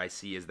that I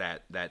see is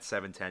that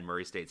 7-10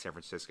 Murray State San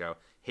Francisco.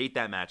 Hate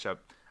that matchup.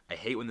 I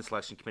hate when the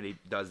selection committee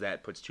does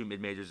that, puts two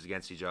mid majors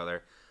against each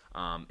other.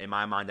 In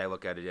my mind, I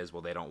look at it as,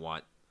 well, they don't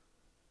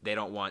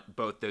want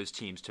both those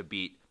teams to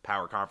beat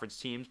power conference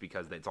teams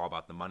because it's all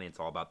about the money. It's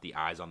all about the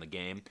eyes on the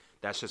game.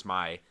 That's just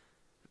my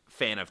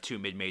fan of two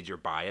mid major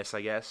bias,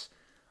 I guess.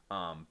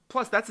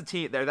 Plus, that's a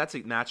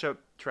matchup,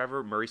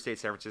 Trevor, Murray State,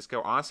 San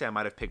Francisco. Honestly, I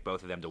might have picked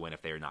both of them to win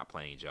if they were not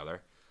playing each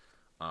other,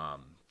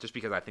 just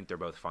because I think they're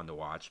both fun to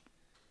watch.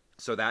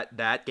 So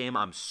that game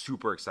I'm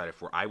super excited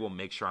for. I will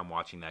make sure I'm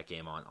watching that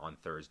game on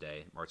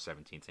Thursday, March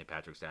 17th, St.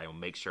 Patrick's Day. I will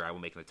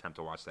make an attempt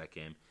to watch that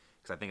game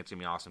because I think it's going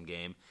to be an awesome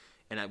game.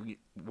 And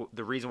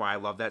the reason why I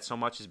love that so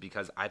much is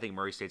because I think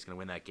Murray State's going to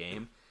win that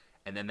game,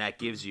 and then that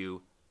gives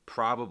you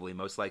probably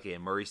most likely a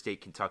Murray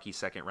State-Kentucky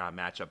second-round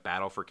matchup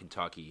battle for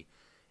Kentucky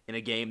in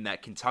a game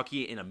that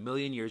Kentucky in a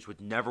million years would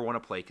never want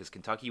to play because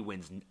Kentucky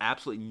wins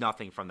absolutely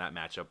nothing from that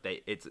matchup.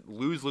 It's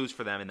lose-lose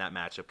for them in that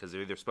matchup because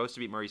they're either supposed to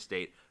beat Murray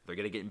State, they're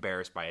going to get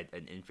embarrassed by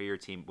an inferior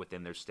team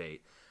within their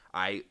state.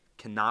 I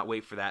cannot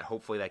wait for that.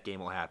 Hopefully that game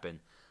will happen.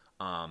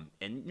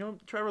 And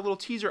Trevor, a little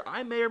teaser,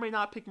 I may or may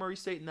not pick Murray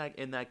State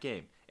in that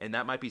game. And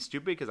that might be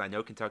stupid because I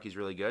know Kentucky's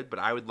really good, but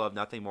I would love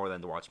nothing more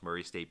than to watch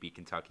Murray State beat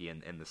Kentucky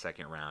in the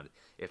second round.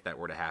 If that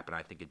were to happen,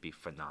 I think it'd be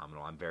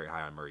phenomenal. I'm very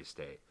high on Murray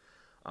State.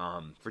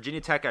 Virginia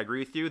Tech, I agree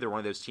with you. They're one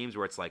of those teams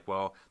where it's like,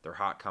 well, they're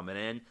hot coming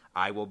in.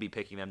 I will be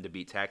picking them to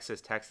beat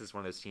Texas. Texas is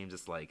one of those teams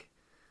that's like,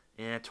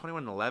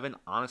 21-11,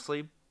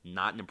 honestly,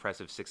 not an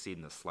impressive 6 seed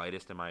in the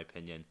slightest, in my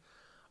opinion.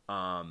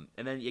 And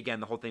then, again,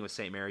 the whole thing with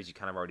St. Mary's, you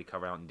kind of already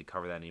covered. I don't need to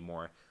cover that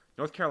anymore.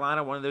 North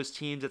Carolina, one of those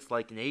teams that's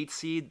like an 8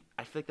 seed.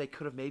 I feel like they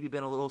could have maybe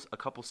been a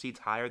couple seeds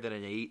higher than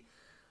an 8.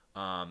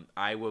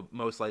 I will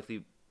most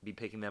likely be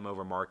picking them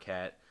over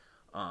Marquette.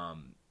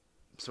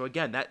 So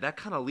again, that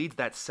kind of leads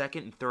that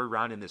second and third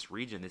round in this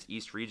region, this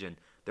East region.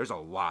 There's a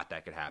lot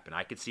that could happen.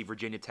 I could see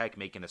Virginia Tech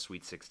making a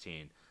Sweet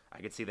 16. I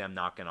could see them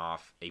knocking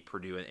off a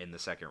Purdue in the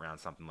second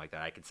round, something like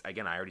that.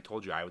 I already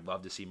told you I would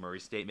love to see Murray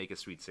State make a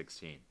Sweet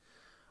 16.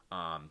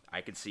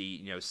 I could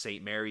see,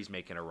 St. Mary's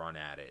making a run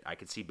at it. I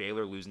could see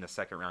Baylor losing the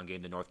second round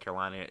game to North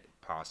Carolina,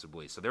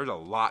 possibly. So there's a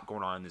lot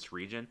going on in this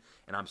region,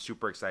 and I'm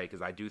super excited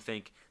because I do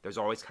think there's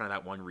always kind of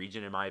that one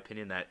region, in my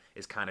opinion, that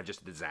is kind of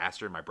just a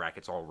disaster. My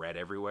bracket's all red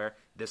everywhere.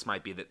 This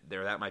might be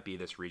that might be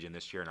this region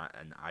this year,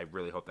 and I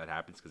really hope that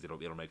happens because it'll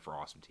make for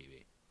awesome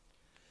TV.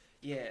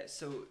 Yeah,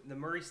 so the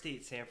Murray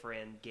State San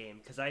Fran game,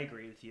 because I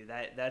agree with you,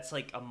 that's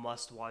like a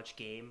must-watch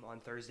game on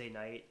Thursday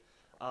night.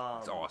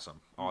 It's awesome.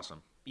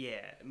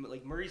 Yeah,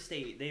 like Murray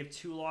State, they have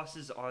 2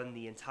 losses on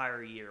the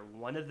entire year.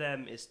 One of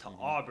them is to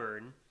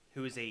Auburn,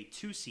 who is a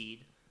 2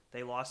 seed.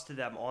 They lost to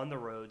them on the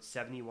road,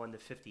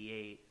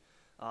 71-58,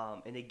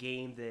 in a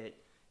game that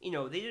they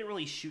didn't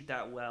really shoot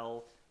that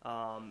well.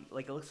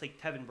 It looks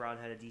like Tevin Brown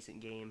had a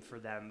decent game for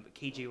them, but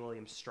KJ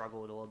Williams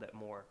struggled a little bit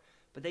more.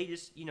 But they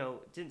just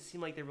didn't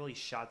seem like they really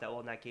shot that well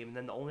in that game. And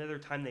then the only other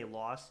time they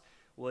lost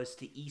was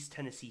to East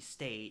Tennessee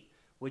State,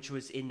 which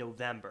was in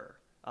November.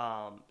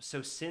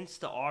 So since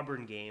the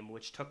Auburn game,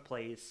 which took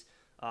place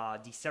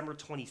December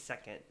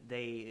 22nd,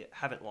 they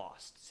haven't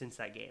lost since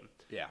that game.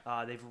 Yeah.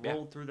 They've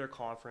rolled through their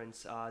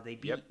conference. They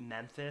beat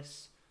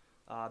Memphis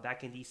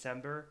back in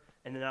December.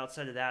 And then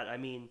outside of that, I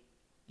mean,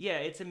 yeah,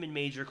 it's a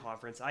mid-major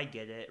conference. I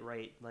get it,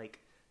 right?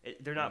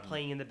 They're not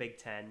playing in the Big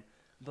Ten.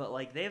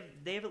 But, they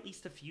have at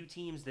least a few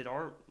teams that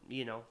aren't,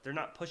 they're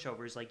not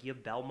pushovers. You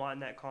have Belmont in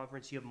that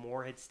conference. You have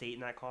Morehead State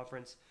in that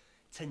conference.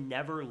 To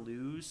never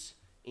lose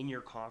in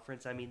your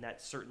conference, I mean,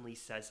 that certainly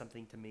says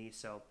something to me.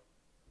 So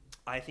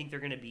I think they're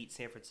going to beat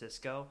San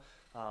Francisco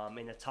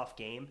in a tough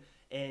game.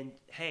 And,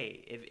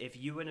 hey, if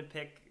you want to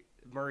pick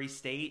Murray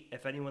State,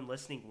 if anyone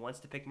listening wants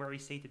to pick Murray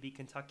State to beat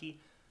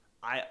Kentucky,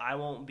 I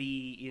won't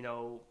be,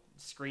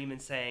 screaming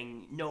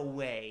saying, no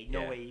way,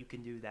 no Yeah. way you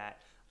can do that.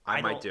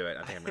 I might don't- do it.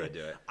 I think I'm going to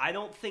do it. I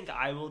don't think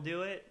I will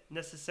do it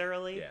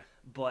necessarily. Yeah.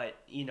 But,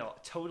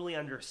 totally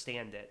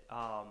understand it.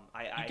 I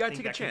You got to think take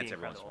a that could chance be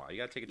every once in a incredible. while. You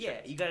got to take a Yeah,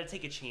 chance. you got to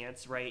take a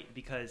chance, right?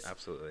 Because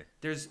Absolutely.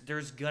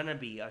 there's gonna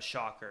be a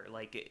shocker,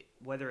 like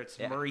whether it's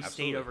Yeah, Murray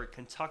absolutely. State over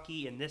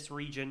Kentucky in this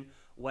region,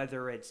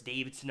 whether it's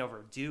Davidson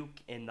over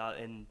Duke in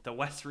the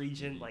West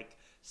region, Mm-hmm. like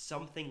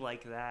something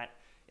like that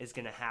is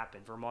gonna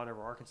happen. Vermont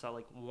over Arkansas,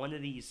 like one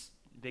of these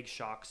big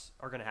shocks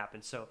are gonna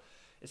happen. So,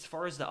 as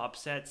far as the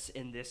upsets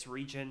in this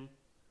region,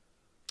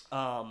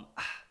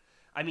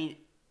 I mean,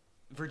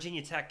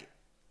 Virginia Tech.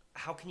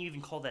 How can you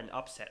even call that an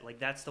upset? Like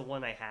that's the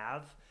one I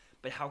have.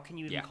 But how can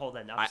you even Yeah. call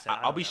that an upset?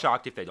 I'll don't be know.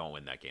 shocked if they don't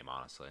win that game,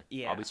 honestly.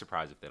 Yeah. I'll be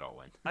surprised if they don't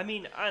win. I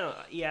mean, I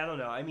don't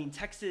know. I mean,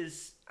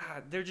 Texas,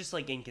 they're just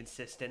like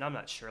inconsistent. I'm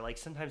not sure. Like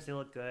sometimes they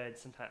look good.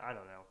 Sometimes I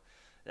don't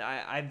know.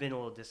 I've been a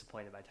little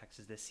disappointed by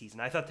Texas this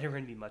season. I thought they were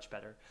going to be much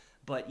better.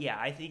 But yeah,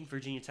 I think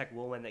Virginia Tech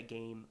will win that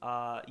game.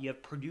 You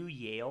have Purdue,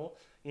 Yale.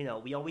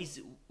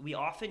 We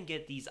often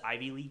get these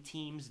Ivy League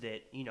teams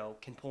that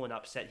can pull an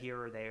upset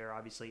here or there.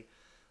 Obviously,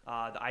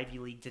 the Ivy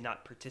League did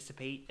not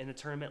participate in the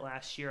tournament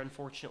last year,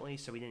 unfortunately,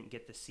 so we didn't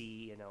get to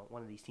see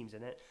one of these teams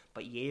in it.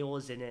 But Yale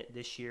is in it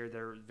this year.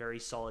 They're a very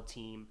solid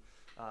team.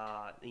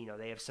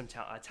 They have some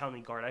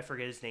talented guard. I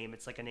forget his name.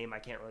 It's like a name I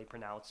can't really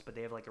pronounce, but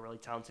they have like a really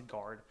talented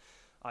guard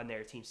on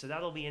their team. So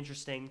that'll be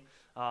interesting.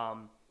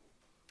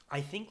 I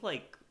think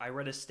like I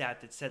read a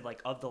stat that said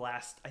like of the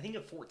last, I think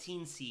a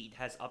 14 seed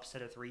has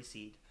upset a 3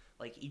 seed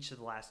like each of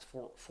the last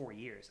four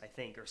years, I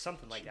think, or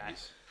something like that.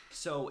 Jeez.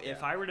 So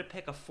if I were to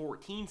pick a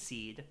 14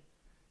 seed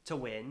to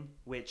win,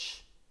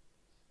 which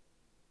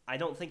I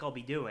don't think I'll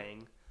be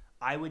doing,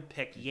 I would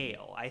pick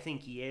Yale. I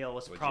think Yale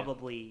is Would you?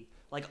 probably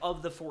like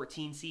of the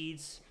 14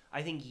 seeds,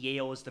 I think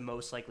Yale is the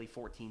most likely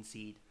 14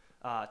 seed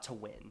to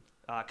win.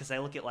 Because I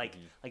look at like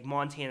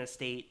Montana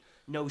State,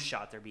 no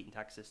shot they're beating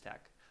Texas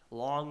Tech.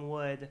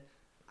 Longwood,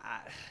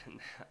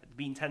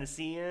 beating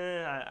Tennessee,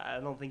 I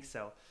don't think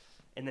so.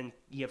 And then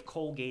you have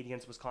Colgate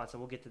against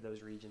Wisconsin. We'll get to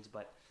those regions,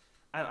 but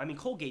I mean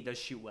Colgate does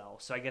shoot well,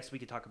 so I guess we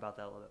could talk about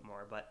that a little bit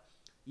more. But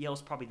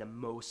Yale's probably the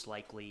most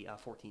likely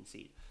 14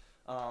 seed.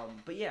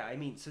 But yeah, I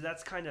mean, so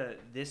that's kind of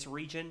this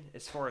region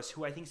as far as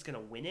who I think is going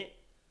to win it.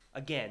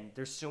 Again,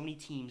 there's so many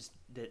teams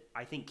that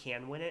I think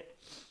can win it.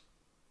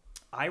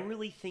 I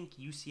really think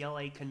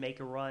UCLA can make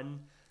a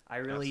run. I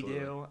really Absolutely.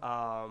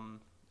 do.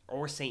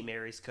 Or St.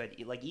 Mary's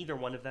could. Like either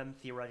one of them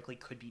theoretically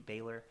could beat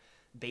Baylor.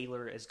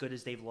 Baylor, as good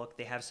as they've looked,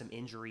 they have some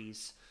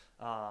injuries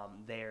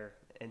there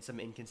and some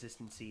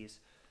inconsistencies.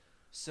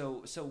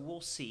 So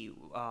we'll see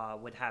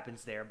what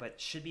happens there, but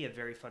should be a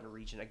very fun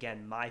region.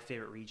 Again, my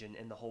favorite region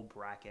in the whole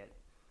bracket.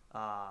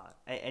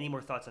 Any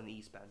more thoughts on the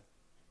East, Ben?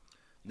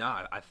 No,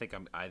 I think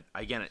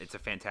again. It's a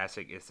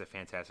fantastic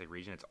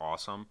region. It's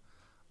awesome.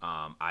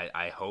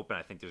 I hope and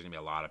I think there's gonna be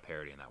a lot of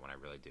parity in that one. I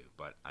really do.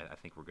 But I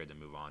think we're good to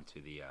move on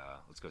to the.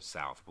 Let's go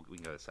south. We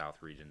can go to the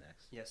South region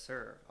next. Yes,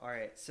 sir. All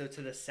right. So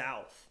to the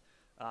south,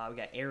 we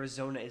got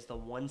Arizona is the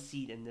 1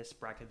 seed in this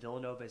bracket.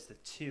 Villanova is the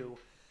 2.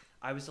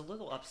 I was a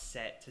little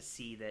upset to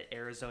see that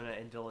Arizona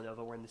and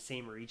Villanova were in the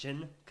same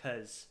region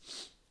because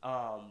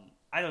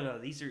I don't know.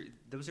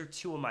 Those are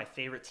 2 of my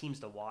favorite teams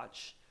to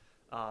watch.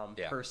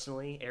 Yeah.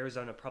 Personally,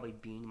 Arizona probably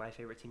being my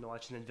favorite team to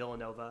watch, and then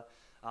Villanova.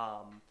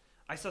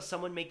 I saw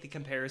someone make the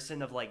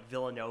comparison of like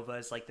Villanova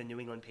as like the New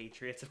England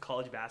Patriots of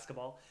college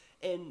basketball,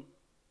 and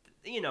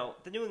the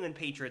New England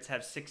Patriots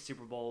have 6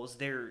 Super Bowls.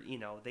 They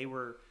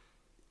were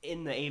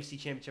in the AFC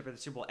Championship or the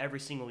Super Bowl every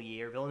single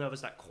year.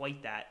 Villanova's not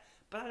quite that,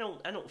 but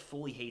I don't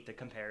fully hate the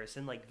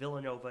comparison. Like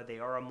Villanova, they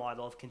are a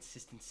model of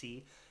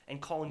consistency, and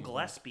Colin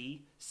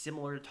Gillespie,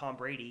 similar to Tom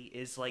Brady,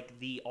 is like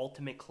the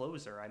ultimate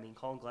closer. I mean,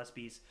 Colin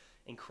Gillespie's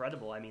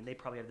incredible. I mean, they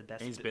probably have the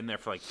best. And he's been there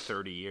for like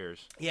 30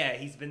 years. Yeah,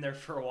 he's been there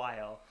for a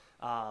while.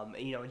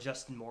 And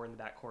Justin Moore in the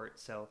backcourt.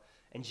 So,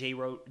 and Jay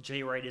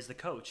Wright is the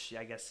coach.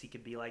 I guess he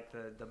could be like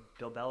the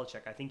Bill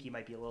Belichick. I think he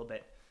might be a little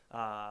bit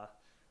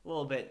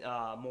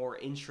more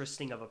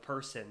interesting of a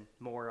person,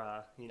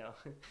 more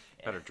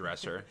Better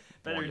dresser.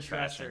 better more into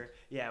fashion. dresser.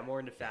 Yeah, more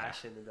into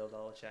fashion than Bill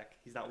Belichick.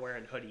 He's not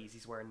wearing hoodies;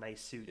 he's wearing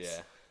nice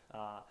suits.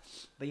 Yeah.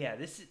 But yeah,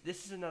 this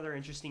is another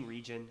interesting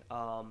region.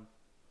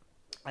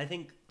 I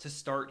think to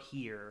start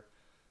here,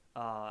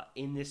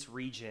 in this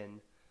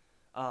region,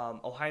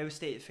 Ohio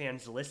State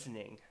fans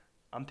listening,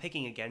 I'm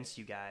picking against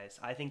you guys.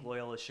 I think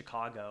Loyola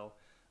Chicago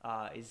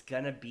is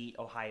gonna beat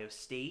Ohio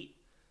State.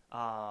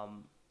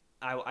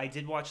 I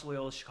did watch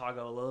Loyola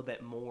Chicago a little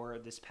bit more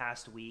this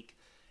past week,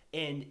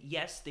 and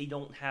yes, they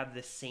don't have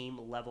the same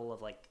level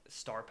of like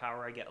star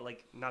power. I get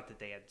like not that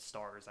they had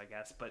stars, I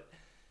guess, but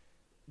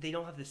they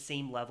don't have the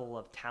same level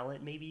of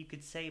talent. Maybe you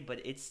could say, but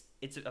it's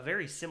a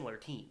very similar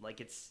team. Like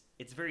it's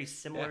very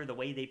similar the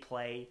way they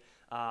play,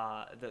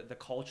 the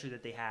culture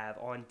that they have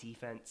on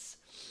defense,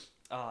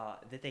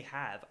 that they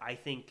have. I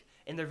think,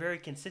 and they're very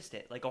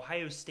consistent. Like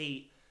Ohio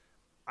State,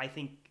 I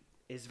think,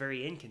 is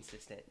very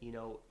inconsistent.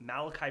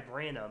 Malachi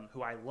Branham,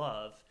 who I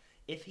love,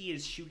 if he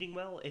is shooting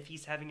well, if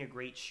he's having a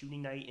great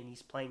shooting night and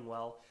he's playing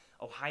well,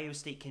 Ohio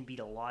State can beat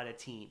a lot of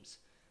teams.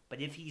 But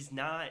if he's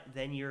not,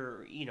 then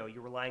you're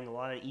relying a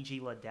lot on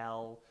E.J.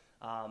 Liddell,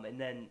 and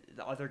then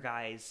the other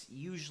guys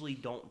usually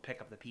don't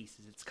pick up the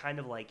pieces. It's kind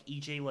of like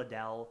E.J.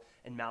 Liddell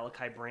and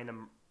Malachi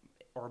Branham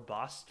or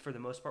bust for the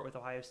most part with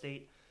Ohio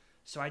State.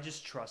 So I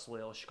just trust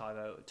Loyola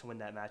Chicago to win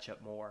that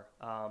matchup more.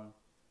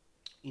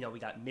 We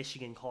got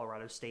Michigan,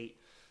 Colorado State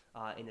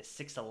in a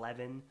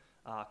 6-11.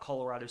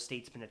 Colorado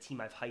State's been a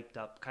team I've hyped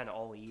up kind of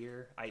all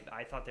year.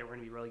 I thought they were going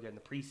to be really good in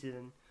the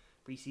preseason,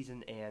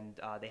 and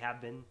they have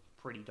been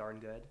pretty darn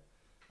good.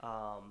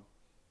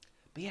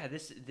 But yeah,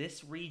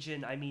 this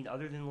region, I mean,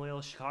 other than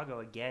Loyola Chicago,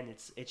 again,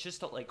 it's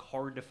just like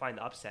hard to find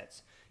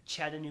upsets.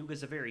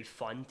 Chattanooga's a very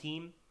fun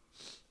team.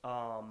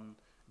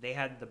 They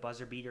had the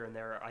buzzer beater in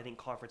their, I think,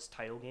 conference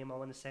title game, I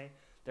want to say.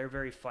 They're a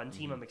very fun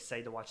team. Mm-hmm. I'm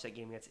excited to watch that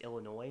game against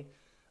Illinois.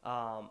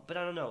 But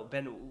I don't know,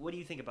 Ben. What do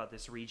you think about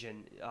this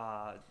region?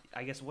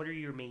 I guess what are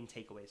your main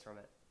takeaways from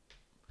it?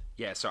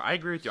 Yeah, so I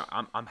agree with you.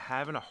 I'm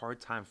having a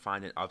hard time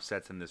finding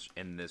upsets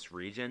in this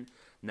region.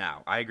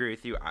 Now, I agree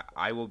with you.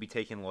 I will be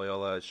taking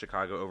Loyola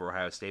Chicago over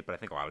Ohio State, but I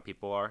think a lot of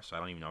people are. So I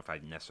don't even know if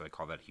I'd necessarily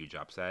call that a huge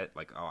upset.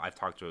 Like, I've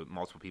talked to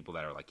multiple people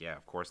that are like, yeah,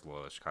 of course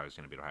Loyola Chicago is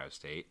going to beat Ohio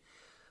State.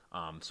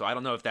 So I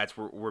don't know if that's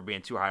we're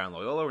being too high on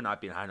Loyola or not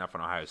being high enough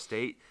on Ohio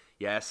State.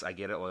 Yes, I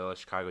get it. Loyola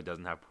Chicago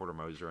doesn't have Porter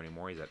Moser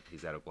anymore.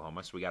 He's at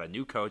Oklahoma. So we got a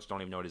new coach. Don't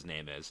even know what his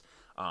name is.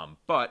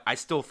 But I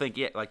still think,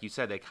 like you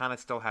said, they kind of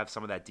still have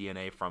some of that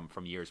DNA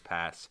from years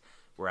past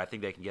where I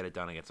think they can get it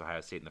done against Ohio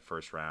State in the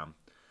first round.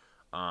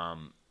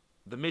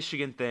 The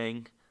Michigan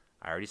thing,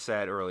 I already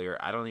said earlier,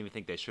 I don't even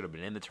think they should have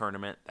been in the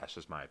tournament. That's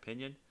just my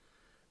opinion.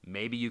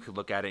 Maybe you could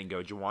look at it and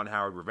go, Juwan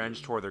Howard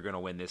Revenge Tour, they're going to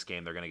win this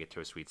game. They're going to get to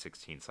a Sweet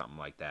 16, something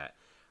like that.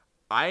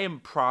 I am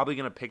probably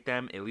going to pick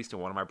them, at least in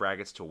one of my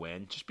brackets, to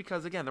win. Just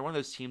because, again, they're one of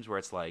those teams where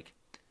it's like,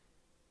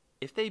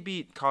 if they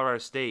beat Colorado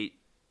State,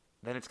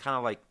 then it's kind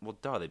of like, well,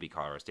 duh, they beat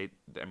Colorado State.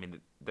 I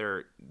mean,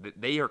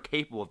 they are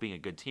capable of being a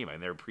good team. I mean,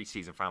 they're a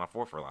preseason Final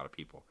Four for a lot of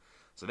people.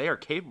 So they are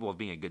capable of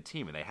being a good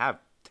team, and they have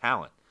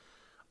talent.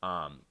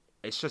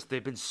 It's just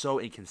they've been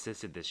so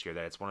inconsistent this year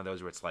that it's one of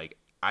those where it's like,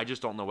 I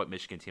just don't know what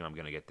Michigan team I'm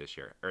going to get this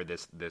year, or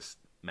this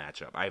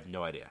matchup. I have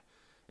no idea.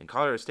 And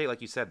Colorado State,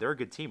 like you said, they're a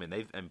good team,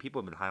 and people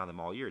have been high on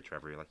them all year,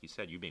 Trevor, like you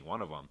said, you being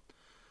one of them.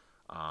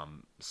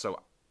 So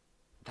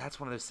that's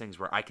one of those things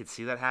where I could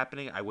see that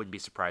happening. I wouldn't be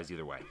surprised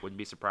either way. Wouldn't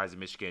be surprised if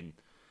Michigan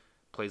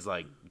plays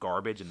like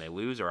garbage and they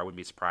lose, or I wouldn't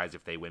be surprised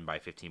if they win by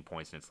 15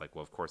 points and it's like,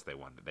 well, of course they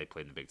won. They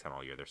played in the Big Ten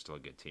all year. They're still a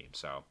good team.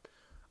 So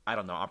I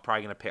don't know. I'll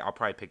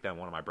probably pick them in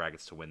one of my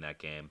brackets to win that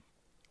game.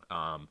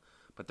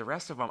 But the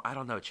rest of them, I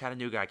don't know.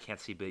 Chattanooga, I can't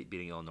see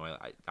beating Illinois.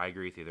 I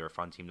agree with you. They're a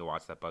fun team to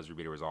watch. That buzzer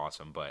beater was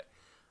awesome, but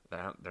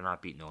they're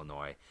not beating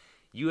Illinois.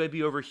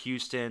 UAB over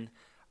Houston.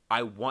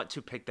 I want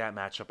to pick that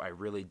matchup. I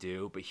really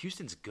do. But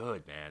Houston's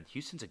good, man.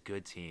 Houston's a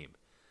good team.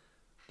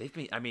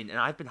 And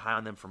I've been high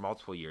on them for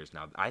multiple years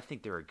now. I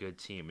think they're a good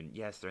team. And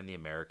yes, they're in the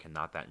American,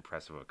 not that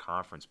impressive of a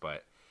conference,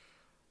 but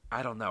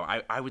I don't know.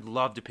 I would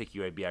love to pick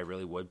UAB. I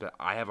really would, but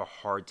I have a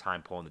hard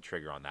time pulling the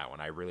trigger on that one.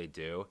 I really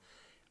do.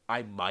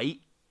 I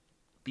might,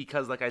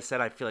 because like I said,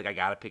 I feel like I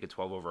got to pick a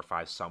 12 over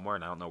 5 somewhere,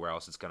 and I don't know where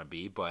else it's going to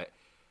be, but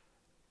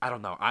I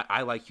don't know.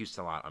 I like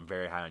Houston a lot. I'm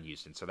very high on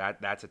Houston, so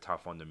that's a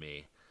tough one to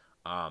me.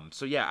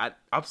 So yeah,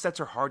 upsets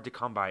are hard to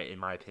come by, in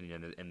my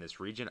opinion, in this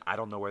region. I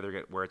don't know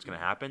where it's going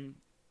to happen.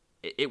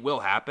 It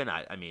will happen.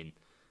 I mean,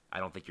 I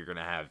don't think you're going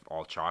to have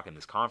all chalk in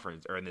this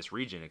conference or in this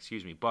region,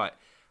 excuse me. But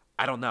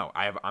I don't know.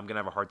 I'm going to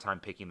have a hard time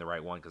picking the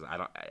right one because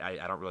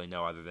I don't really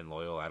know other than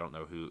Loyola. I don't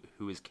know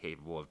who is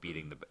capable of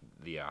beating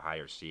the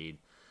higher seed.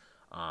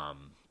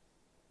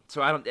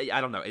 So I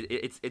don't know.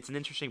 It's an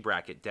interesting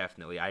bracket,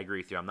 definitely. I agree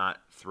with you. I'm not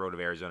thrilled of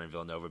Arizona and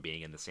Villanova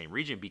being in the same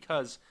region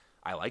because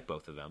I like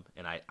both of them,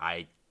 and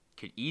I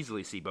could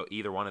easily see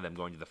either one of them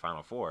going to the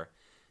Final Four.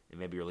 And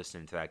maybe you're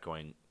listening to that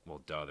going,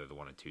 well, duh, they're the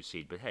 1 and 2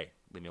 seed. But hey,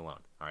 leave me alone.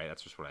 All right,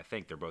 that's just what I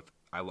think. They're both.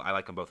 I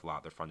like them both a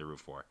lot. They're fun to root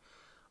for.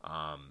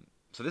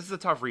 So this is a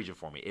tough region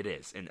for me. It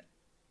is, and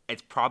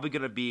it's probably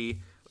going to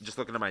be, just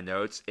looking at my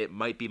notes, it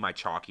might be my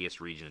chalkiest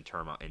region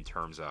in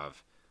terms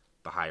of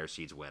the higher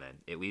seeds winning,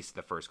 at least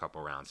the first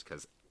couple rounds,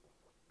 because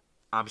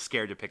I'm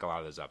scared to pick a lot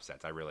of those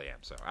upsets. I really am.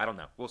 So I don't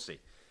know. We'll see.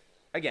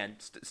 Again,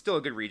 still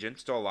a good region.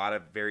 Still a lot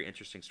of very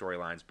interesting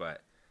storylines,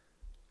 but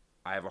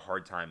I have a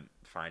hard time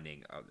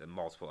finding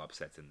multiple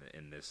upsets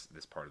in this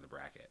part of the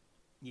bracket.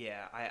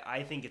 Yeah,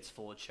 I think it's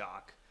full of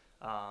chalk.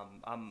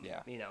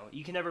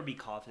 You can never be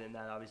confident in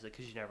that, obviously,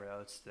 because you never know.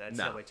 It's the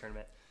NCAA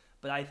tournament.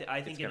 But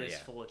I think it is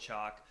full of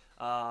chalk.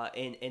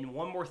 And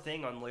one more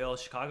thing on Loyola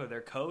Chicago,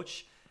 their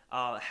coach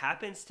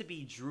happens to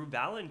be Drew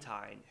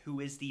Valentine, who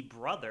is the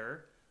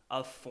brother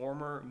of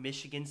former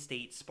Michigan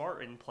State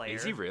Spartan player.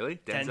 Is he really?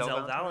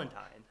 Denzel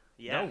Valentine.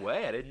 Yeah. No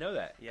way. I didn't know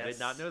that. Yes. I did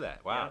not know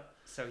that. Wow. Yep.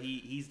 So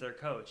he's their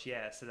coach.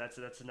 Yeah. So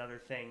that's another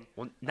thing.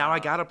 Well, now I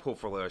got to pull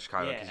for Loyola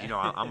Chicago because,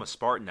 I'm a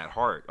Spartan at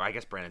heart. Well, I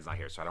guess Brandon's not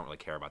here, so I don't really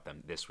care about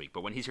them this week.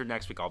 But when he's here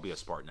next week, I'll be a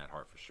Spartan at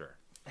heart for sure.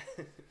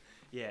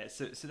 Yeah.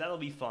 So that'll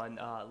be fun.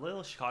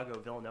 Loyola Chicago,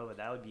 Villanova,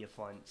 that would be a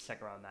fun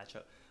second round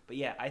matchup. But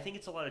yeah, I think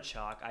it's a lot of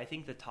chalk. I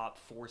think the top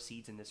 4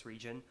 seeds in this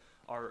region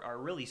are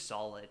really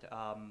solid.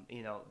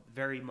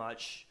 Very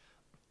much,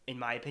 in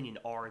my opinion,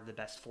 are the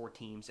best four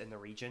teams in the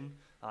region: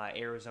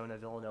 Arizona,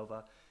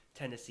 Villanova,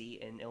 Tennessee,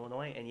 and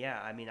Illinois. And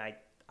yeah, I mean, I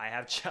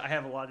have I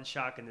have a lot of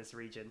chalk in this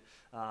region.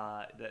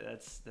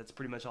 That's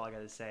pretty much all I got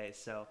to say.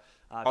 So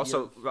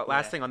also,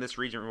 last thing on this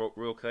region,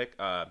 real quick.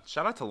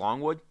 Shout out to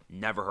Longwood.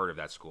 Never heard of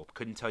that school.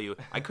 Couldn't tell you.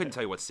 I couldn't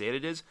tell you what state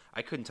it is.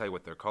 I couldn't tell you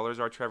what their colors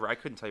are, Trevor. I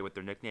couldn't tell you what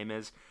their nickname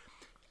is.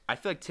 I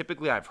feel like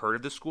typically I've heard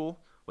of the school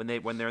when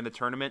they're in the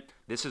tournament.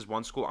 This is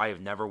one school I have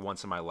never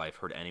once in my life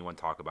heard anyone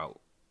talk about.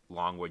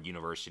 Longwood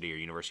University or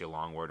University of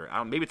Longwood,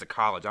 or maybe it's a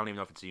college. I don't even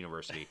know if it's a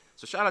university.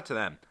 So shout out to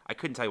them. I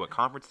couldn't tell you what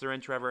conference they're in,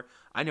 Trevor.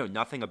 I know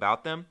nothing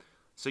about them.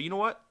 So you know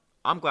what?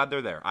 I'm glad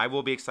they're there. I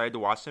will be excited to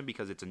watch them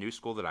because it's a new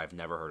school that I've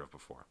never heard of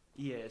before.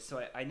 Yeah,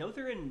 so I know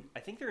I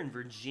think they're in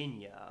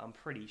Virginia. I'm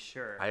pretty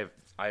sure. I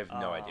have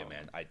no idea,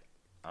 man.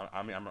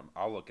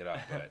 I'll look it up,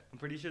 but I'm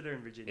pretty sure they're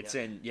in Virginia.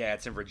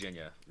 It's in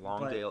Virginia,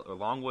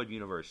 Longwood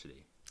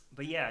University.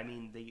 But yeah, I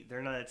mean,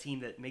 they're not a team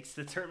that makes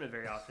the tournament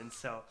very often,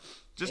 so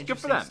just good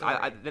for them.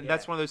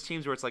 That's one of those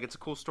teams where it's like it's a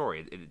cool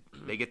story.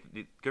 They get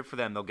good for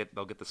them. They'll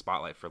get the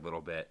spotlight for a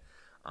little bit,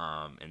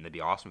 and it'd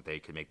be awesome if they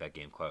could make that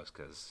game close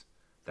because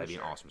that'd be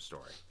an awesome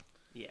story.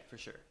 Yeah, for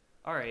sure.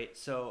 All right,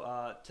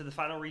 so to the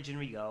final region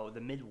we go, the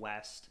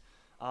Midwest.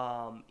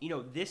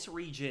 This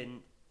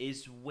region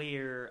is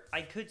where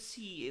I could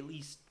see at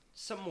least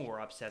some more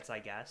upsets, I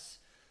guess.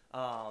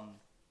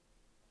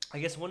 I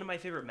guess one of my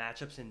favorite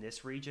matchups in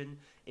this region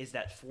is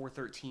that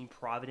 4-13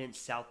 Providence,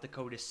 South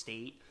Dakota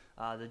State,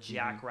 the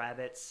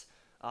Jackrabbits.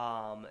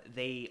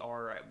 They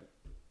are,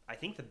 I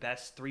think, the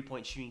best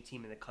three-point shooting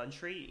team in the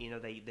country.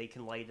 They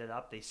can light it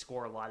up. They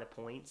score a lot of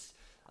points.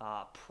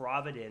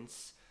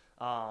 Providence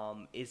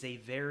is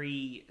they've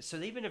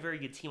been a very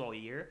good team all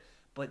year,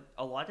 but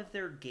a lot of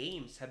their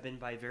games have been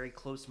by very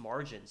close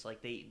margins.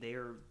 Like they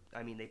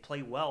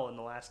play well in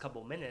the last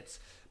couple of minutes,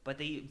 but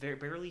they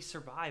barely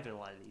survive in a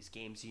lot of these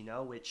games,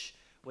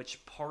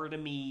 which part of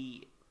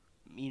me,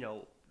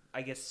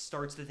 I guess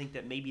starts to think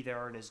that maybe they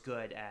aren't as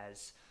good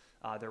as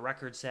their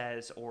record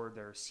says or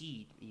their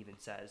seed even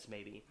says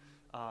maybe.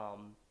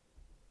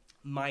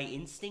 My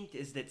instinct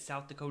is that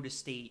South Dakota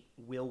State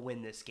will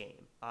win this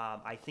game.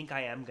 I think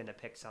I am going to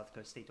pick South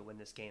Dakota State to win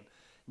this game.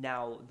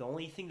 Now, the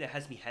only thing that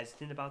has me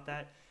hesitant about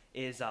that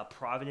is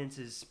Providence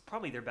is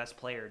probably their best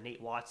player,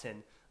 Nate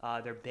Watson,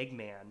 their big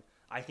man.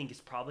 I think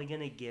is probably going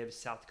to give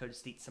South Dakota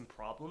State some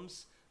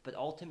problems. But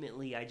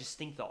ultimately, I just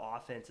think the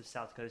offense of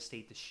South Dakota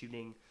State, the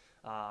shooting,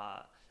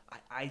 I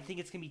think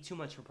it's going to be too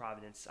much for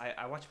Providence.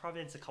 I watched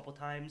Providence a couple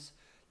times.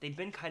 They've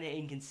been kind of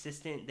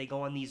inconsistent. They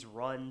go on these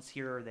runs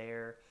here or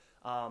there.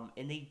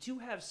 And they do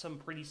have some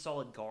pretty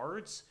solid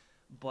guards.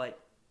 But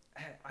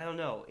I don't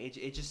know.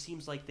 It just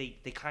seems like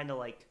they kind of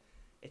like...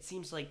 It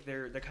seems like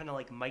they're kind of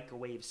like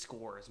microwave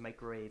scorers,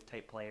 microwave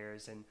type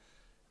players. And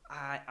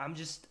I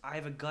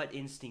have a gut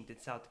instinct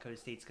that South Dakota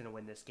State's going to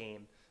win this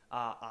game.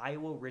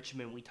 Iowa,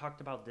 Richmond, we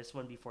talked about this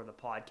one before the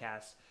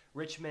podcast.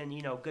 Richmond,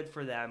 good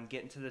for them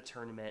getting to the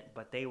tournament,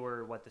 but they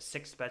were, the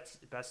sixth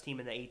best team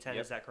in the A-10, Yep.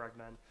 Is that correct,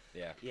 man?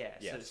 Yeah.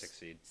 So sixth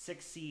seed.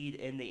 Sixth seed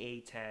in the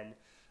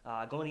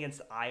A-10. Going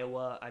against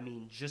Iowa,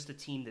 just a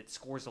team that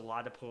scores a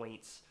lot of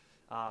points.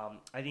 I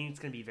think it's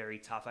going to be very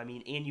tough.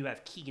 And you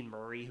have Keegan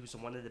Murray, who's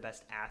one of the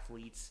best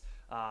athletes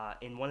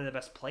and one of the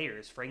best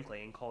players,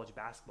 frankly, in college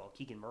basketball.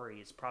 Keegan Murray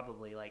is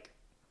probably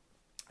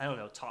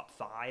top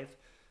 5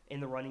 in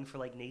the running for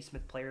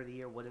Naismith Player of the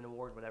Year, Wooden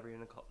Award, whatever you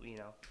want to call.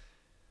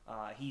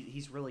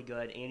 He's really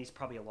good, and he's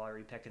probably a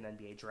lottery pick in the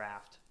NBA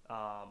draft.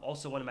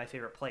 Also, one of my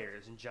favorite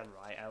players in general.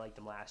 I liked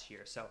him last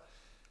year, so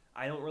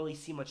I don't really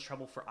see much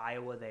trouble for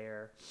Iowa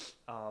there.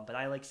 But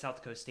I like South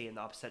Dakota State in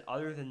the upset.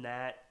 Other than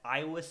that,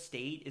 Iowa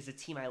State is a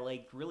team I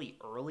liked really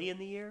early in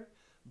the year,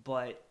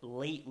 but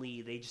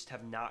lately they just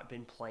have not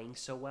been playing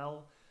so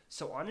well.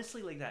 So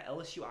honestly, that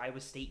LSU Iowa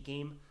State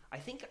game, I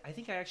think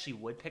I actually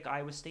would pick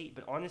Iowa State,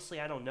 but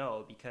honestly I don't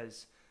know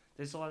because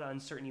there's a lot of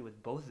uncertainty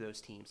with both of those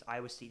teams.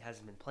 Iowa State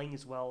hasn't been playing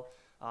as well.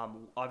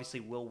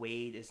 Obviously Will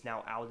Wade is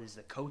now out as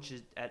the coach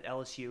at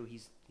LSU.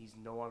 He's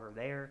no longer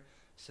there,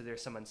 so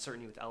there's some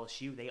uncertainty with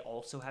LSU. They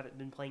also haven't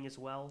been playing as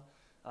well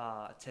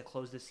to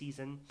close the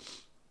season.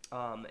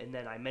 And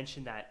then I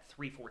mentioned that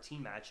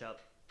 3-14 matchup,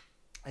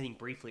 I think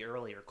briefly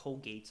earlier.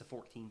 Colgate's a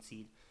 14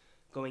 seed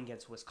going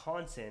against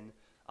Wisconsin.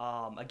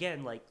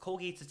 Again,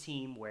 Colgate's a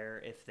team where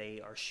if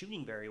they are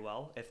shooting very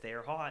well, if they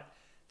are hot,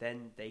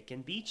 then they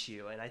can beat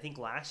you. And I think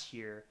last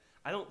year,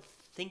 I don't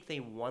think they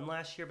won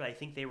last year, but I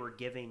think they were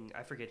giving,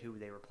 I forget who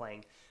they were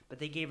playing, but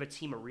they gave a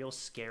team a real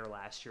scare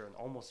last year and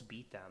almost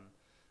beat them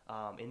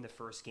in the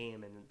first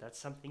game. And that's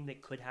something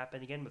that could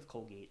happen again with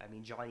Colgate.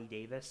 Johnny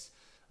Davis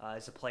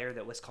is a player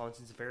that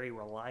Wisconsin's very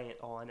reliant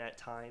on at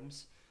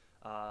times.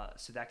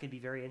 So that could be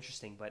very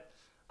interesting. But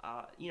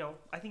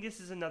I think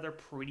this is another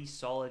pretty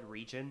solid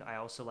region. I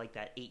also like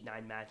that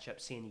 8-9 matchup,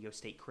 San Diego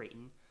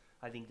State-Creighton.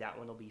 I think that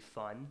one will be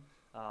fun.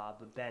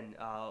 But Ben,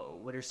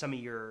 what are some of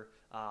your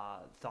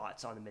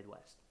thoughts on the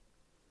Midwest?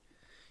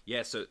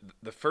 Yeah, so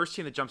the first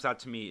team that jumps out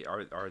to me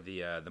are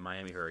the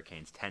Miami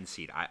Hurricanes, 10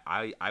 seed.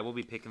 I will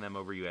be picking them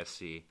over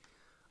USC.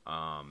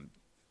 And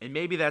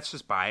maybe that's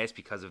just biased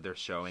because of their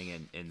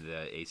showing in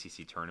the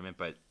ACC tournament.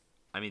 But,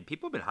 I mean,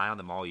 people have been high on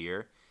them all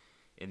year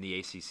in the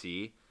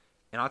ACC.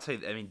 And I'll tell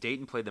you, I mean,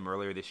 Dayton played them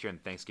earlier this year in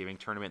the Thanksgiving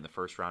tournament in the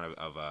first round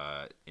of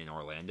in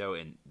Orlando,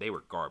 and they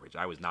were garbage.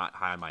 I was not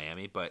high on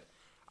Miami, but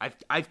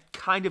I've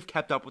kind of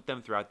kept up with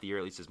them throughout the year,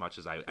 at least as much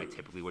as I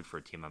typically would for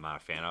a team I'm not a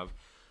fan of.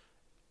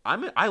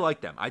 I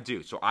like them. I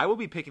do. So I will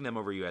be picking them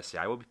over USC.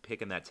 I will be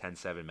picking that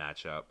 10-7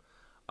 matchup.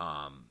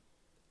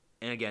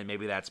 And again,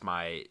 maybe that's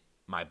my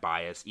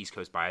bias, East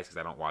Coast bias, because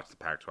I don't watch the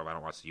Pac-12. I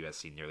don't watch the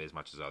USC nearly as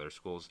much as other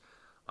schools.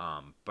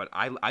 But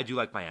I do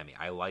like Miami.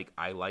 I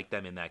like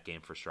them in that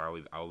game for sure.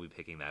 I will be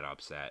picking that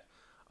upset.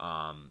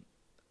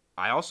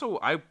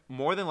 I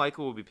more than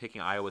likely will be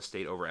picking Iowa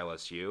State over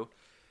LSU.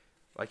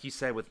 Like you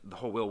said, with the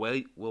whole Will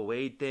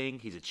Wade thing,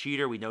 he's a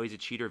cheater. We know he's a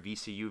cheater.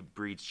 VCU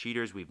breeds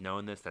cheaters. We've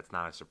known this. That's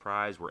not a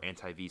surprise. We're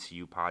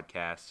anti-VCU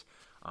podcasts.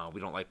 We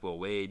don't like Will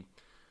Wade.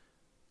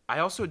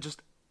 Iowa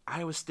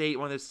State,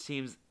 one of those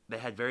teams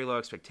that had very low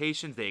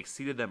expectations. They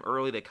exceeded them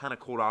early. They kind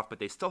of cooled off, but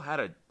they still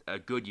had a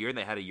good year. And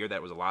they had a year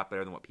that was a lot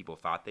better than what people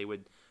thought they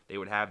would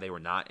have. They were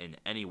not in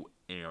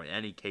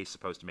any case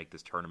supposed to make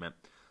this tournament.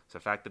 So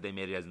the fact that they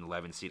made it as an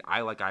 11 seed,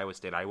 I like Iowa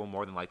State. I will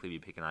more than likely be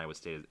picking Iowa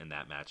State in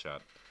that matchup.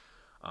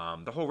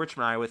 The whole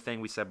Richmond, Iowa thing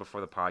we said before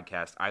the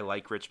podcast, I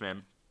like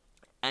Richmond.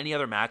 Any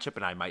other matchup,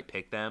 and I might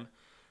pick them.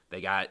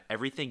 They got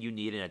everything you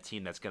need in a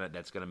team that's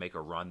gonna make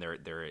a run.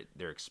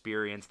 They're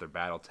experienced. They're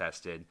battle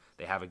tested.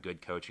 They have a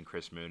good coach in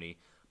Chris Mooney.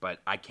 But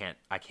I can't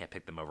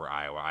pick them over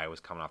Iowa. Iowa's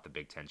coming off the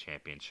Big Ten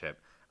championship.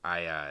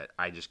 I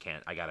just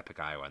can't. I gotta pick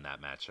Iowa in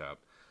that matchup.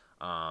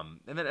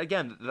 And then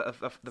again,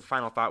 the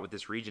final thought with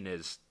this region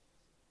is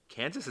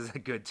Kansas is a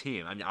good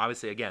team. I mean,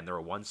 obviously, again, they're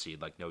a 1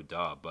 seed, like no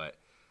duh, but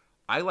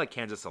I like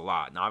Kansas a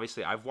lot. And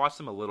obviously, I've watched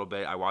them a little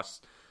bit. I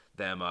watched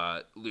them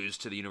lose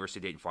to the University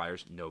of Dayton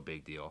Flyers. No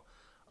big deal.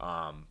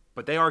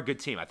 But they are a good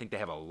team. I think they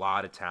have a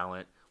lot of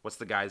talent. What's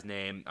the guy's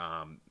name?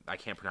 I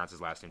can't pronounce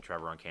his last name.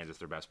 Trevor on Kansas,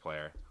 their best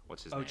player.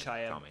 What's his name?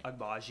 Ochai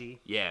Agbaji.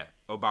 Yeah,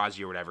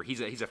 Obaji or whatever.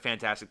 He's a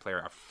fantastic player,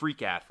 a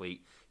freak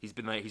athlete. He's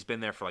been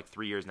there for like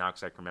 3 years now.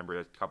 Because I can remember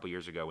a couple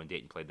years ago when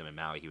Dayton played them in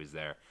Maui, he was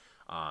there.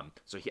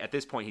 So at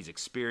this point, he's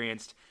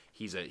experienced.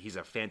 He's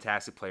a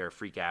fantastic player, a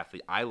freak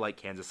athlete. I like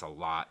Kansas a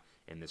lot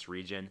in this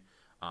region.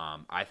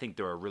 I think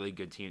they're a really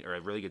good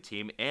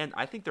team, and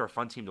I think they're a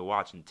fun team to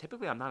watch. And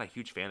typically, I'm not a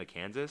huge fan of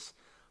Kansas,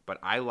 but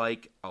I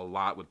like a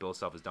lot what Bill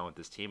Self has done with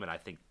this team, and I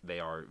think they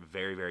are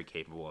very, very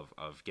capable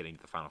of getting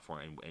to the Final Four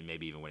and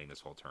maybe even winning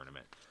this whole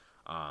tournament.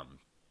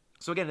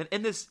 So again,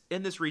 in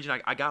this region,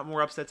 I got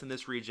more upsets in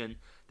this region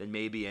than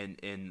maybe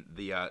in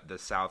the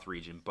South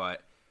region,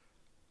 but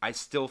I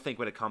still think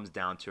when it comes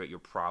down to it, you're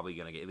probably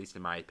going to get, at least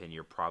in my opinion,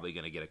 you're probably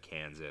going to get a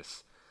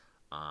Kansas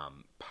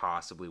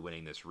possibly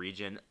winning this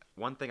region.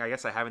 One thing I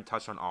guess I haven't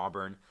touched on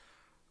Auburn.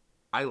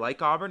 I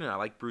like Auburn and I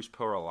like Bruce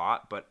Pearl a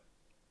lot, but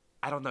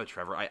I don't know,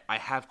 Trevor. I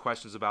have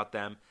questions about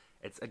them.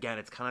 It's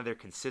kind of their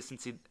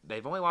consistency.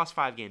 They've only lost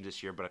 5 games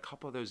this year, but a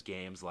couple of those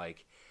games,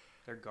 like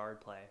their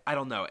guard play. I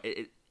don't know.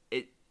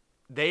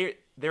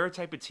 They're a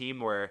type of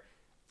team where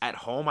at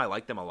home I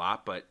like them a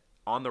lot, but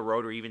on the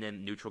road or even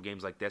in neutral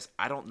games like this,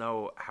 I don't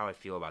know how I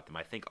feel about them.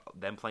 I think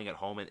them playing at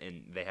home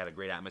and they had a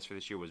great atmosphere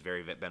this year was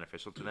very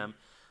beneficial to them.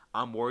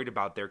 I'm worried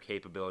about their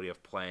capability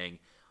of playing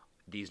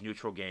these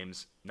neutral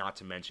games, not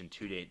to mention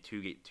 2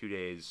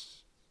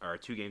 days or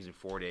 2 games in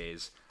 4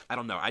 days. I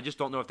don't know. I just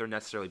don't know if they're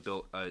necessarily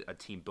built a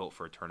team built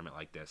for a tournament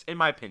like this. In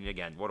my opinion,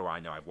 again, what do I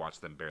know? I've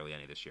watched them barely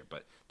any this year,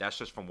 but that's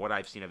just from what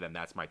I've seen of them.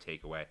 That's my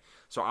takeaway.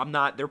 So I'm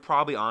not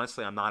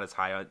as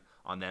high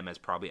on them as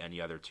probably any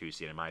other 2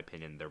 seed. In my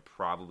opinion, they're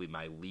probably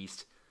my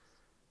least,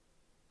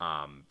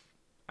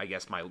 I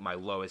guess my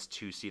lowest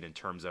 2 seed in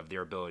terms of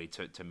their ability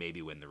to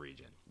maybe win the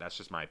region. That's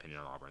just my opinion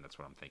on Auburn. That's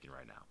what I'm thinking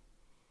right now.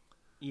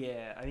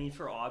 Yeah, I mean,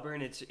 for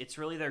Auburn, it's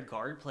really their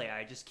guard play.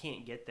 I just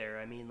can't get there.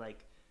 I mean,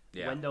 like,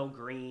 yeah. Wendell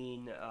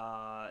Green,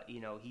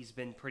 he's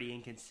been pretty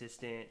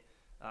inconsistent.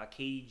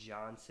 Katie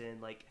Johnson,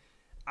 like,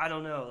 I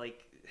don't know,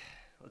 like,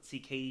 let's see,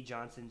 Katie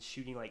Johnson's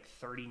shooting like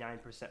 39%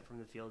 from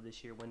the field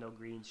this year. Wendell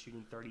Green's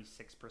shooting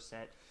 36%.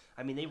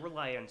 I mean, they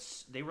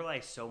rely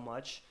so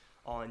much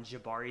on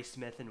Jabari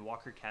Smith and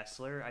Walker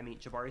Kessler. I mean,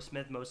 Jabari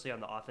Smith mostly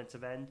on the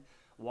offensive end,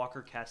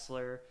 Walker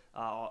Kessler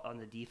on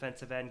the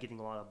defensive end, getting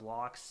a lot of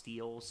blocks,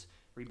 steals,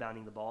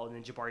 rebounding the ball, and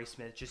then Jabari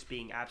Smith just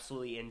being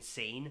absolutely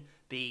insane,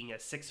 being a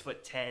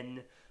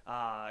 6'10"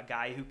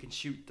 guy who can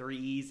shoot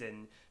threes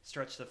and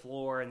stretch the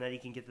floor, and then he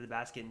can get to the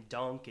basket and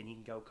dunk, and he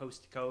can go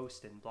coast to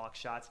coast and block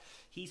shots.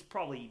 He's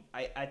probably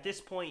at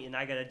this point, and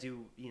I got to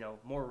do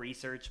more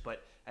research,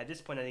 but at this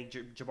point, I think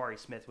Jabari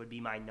Smith would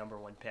be my number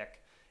 1 pick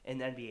in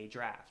the NBA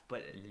draft.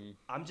 But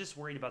I'm just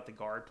worried about the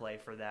guard play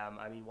for them.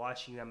 I mean,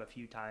 watching them a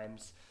few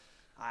times,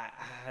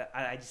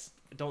 I just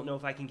don't know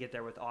if I can get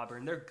there with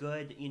Auburn. They're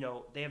good,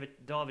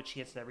 they'll have a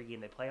chance in every game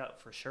they play out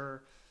for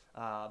sure.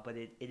 But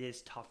it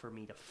is tough for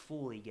me to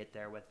fully get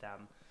there with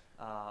them.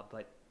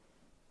 But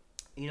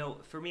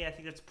For me, I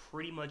think that's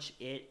pretty much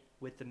it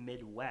with the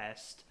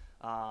Midwest.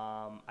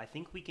 I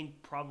think we can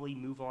probably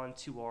move on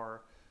to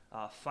our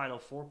Final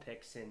Four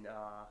picks and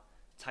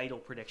title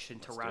prediction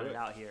to round it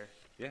out here.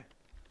 Yeah,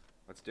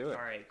 let's do it.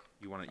 All right.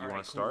 You want All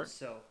right, to start? Cool.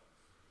 So,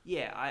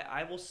 yeah,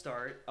 I will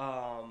start.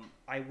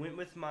 I went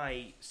with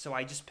so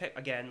I just picked,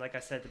 again, like I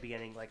said at the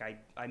beginning, like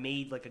I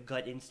made like a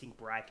gut instinct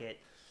bracket,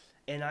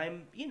 and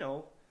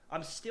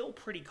I'm still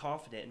pretty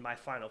confident in my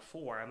Final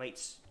Four.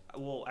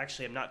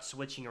 Actually, I'm not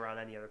switching around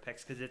any other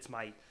picks because it's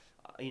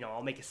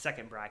I'll make a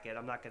second bracket.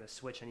 I'm not going to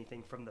switch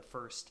anything from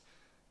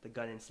the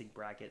gut instinct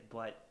bracket,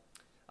 but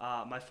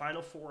my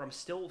Final Four, I'm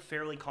still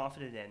fairly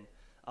confident in.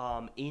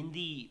 In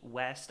the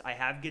West, I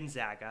have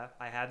Gonzaga.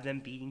 I have them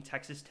beating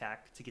Texas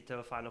Tech to get to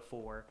the Final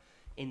Four.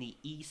 In the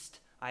East,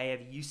 I have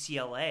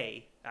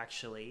UCLA,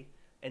 actually,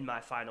 in my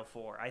Final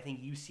Four. I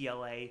think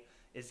UCLA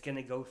is going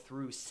to go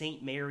through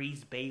St.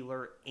 Mary's,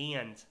 Baylor,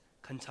 and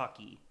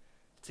Kentucky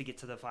to get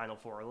to the Final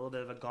Four. A little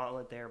bit of a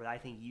gauntlet there, but I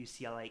think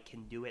UCLA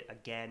can do it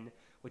again,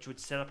 which would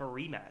set up a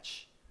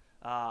rematch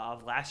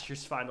of last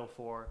year's Final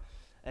Four.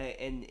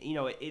 And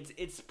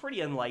it's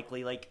pretty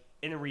unlikely. Like,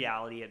 in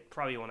reality, it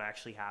probably won't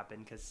actually happen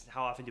because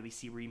how often do we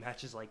see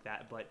rematches like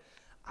that? But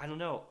I don't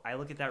know. I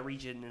look at that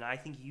region and I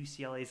think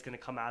UCLA is going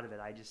to come out of it.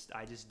 I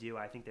just do.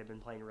 I think they've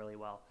been playing really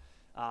well.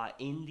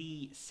 In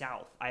the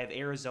South, I have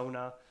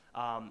Arizona.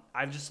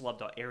 I've just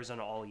loved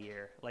Arizona all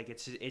year. Like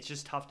it's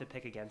just tough to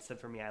pick against them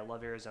for me. I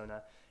love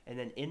Arizona. And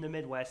then in the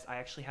Midwest, I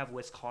actually have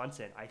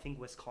Wisconsin. I think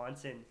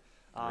Wisconsin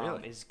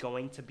is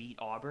going to beat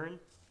Auburn,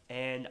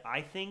 and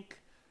I think.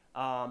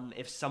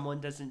 If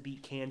someone doesn't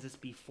beat Kansas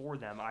before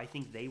them, I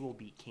think they will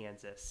beat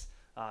Kansas.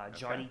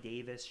 Johnny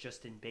Davis,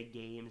 just in big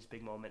games,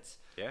 big moments.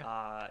 Yeah.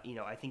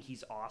 I think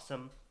he's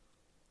awesome,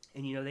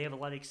 and they have a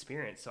lot of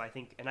experience. So I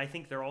think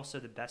they're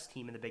also the best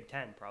team in the Big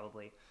Ten,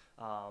 probably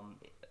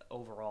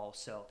overall.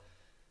 So,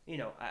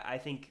 I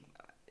think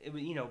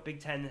Big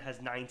Ten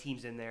has 9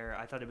 teams in there.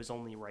 I thought it was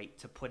only right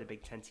to put a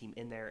Big Ten team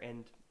in there,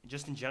 and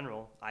just in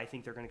general, I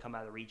think they're going to come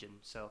out of the region.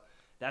 So.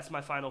 That's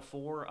my Final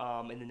Four.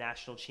 In the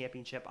national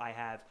championship, I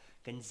have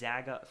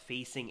Gonzaga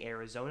facing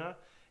Arizona,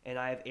 and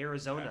I have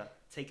Arizona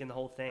taking the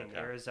whole thing. Okay.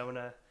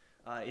 Arizona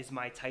is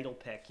my title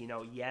pick.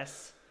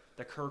 Yes,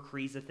 the Kerr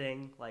Kriisa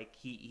thing, like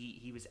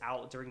he was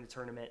out during the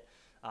tournament.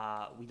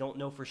 We don't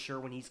know for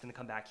sure when he's going to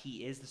come back.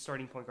 He is the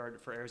starting point guard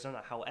for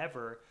Arizona.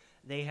 However,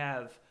 they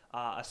have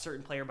a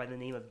certain player by the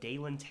name of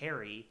Dalen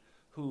Terry,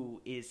 who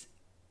is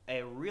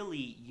a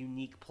really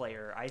unique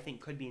player. I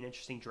think could be an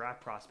interesting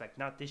draft prospect.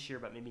 Not this year,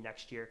 but maybe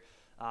next year.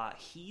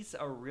 He's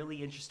a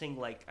really interesting,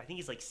 I think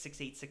he's like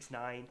 6'8",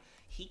 6'9".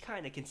 He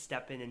kind of can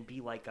step in and be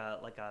like a,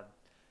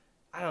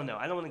 I don't know.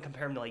 I don't want to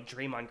compare him to like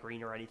Draymond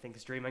Green or anything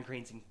because Draymond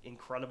Green's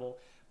incredible.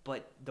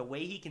 But the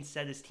way he can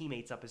set his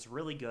teammates up is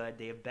really good.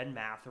 They have Ben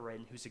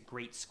Mathurin, who's a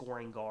great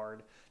scoring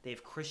guard. They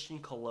have Christian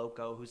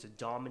Koloko, who's a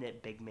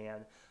dominant big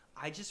man.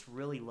 I just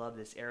really love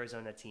this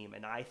Arizona team,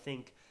 and I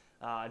think,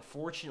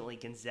 unfortunately,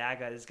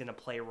 Gonzaga is going to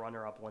play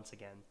runner-up once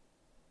again.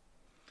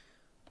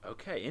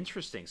 Okay,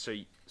 interesting. So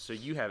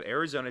you have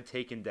Arizona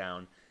taking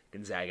down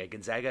Gonzaga.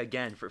 Gonzaga,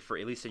 again, for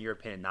at least in your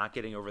opinion, not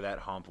getting over that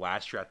hump.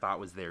 Last year I thought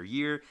was their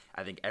year.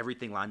 I think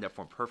everything lined up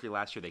for them perfectly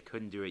last year. They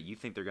couldn't do it. You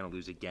think they're going to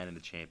lose again in the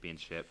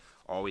championship.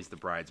 Always the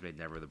bridesmaid,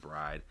 never the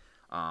bride.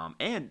 I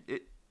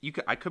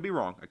could be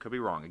wrong.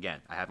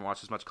 Again, I haven't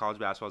watched as much college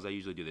basketball as I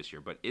usually do this year.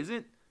 But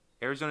isn't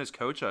Arizona's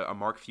coach a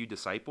Mark Few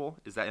disciple?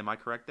 Am I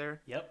correct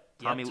there? Yep.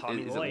 Tommy Lloyd.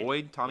 Is it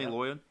Lloyd? Tommy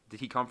Lloyd?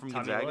 Did he come from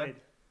Gonzaga? Lloyd.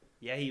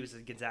 Yeah, he was a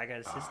Gonzaga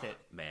assistant.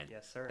 Oh, man,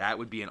 yes, sir. That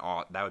would be an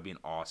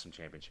awesome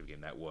championship game.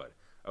 That would.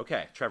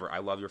 Okay, Trevor, I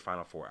love your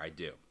Final Four. I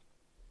do.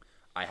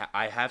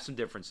 I have some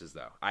differences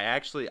though. I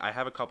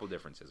have a couple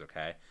differences.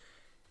 Okay,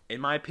 in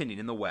my opinion,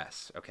 in the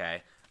West.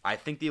 Okay, I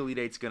think the Elite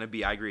Eight's going to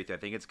be. I agree with you. I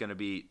think it's going to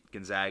be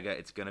Gonzaga.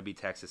 It's going to be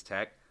Texas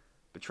Tech.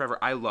 But Trevor,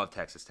 I love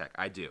Texas Tech.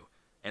 I do.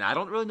 And I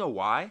don't really know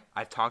why.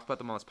 I've talked about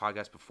them on this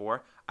podcast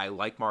before. I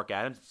like Mark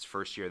Adams. It's his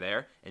first year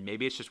there. And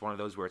maybe it's just one of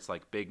those where it's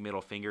like big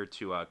middle finger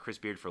to Chris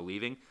Beard for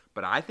leaving.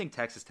 But I think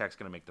Texas Tech's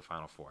going to make the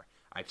Final Four.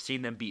 I've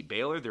seen them beat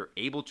Baylor. They're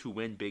able to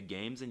win big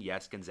games. And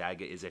yes,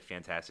 Gonzaga is a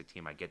fantastic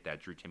team. I get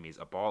that. Drew Timme is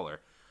a baller.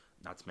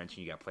 Not to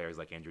mention you got players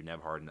like Andrew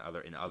Nebhard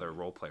and other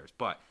role players.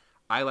 But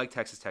I like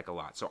Texas Tech a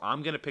lot. So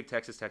I'm going to pick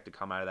Texas Tech to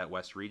come out of that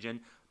West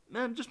region.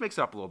 Just mix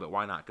it up a little bit.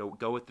 Why not?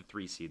 Go with the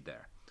 3 seed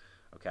there.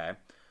 Okay.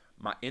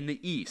 In the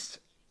East,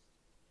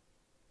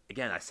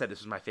 again, I said this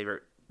was my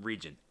favorite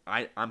region.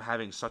 I'm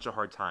having such a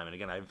hard time, and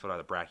again, I haven't filled out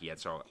the bracket yet,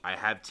 so I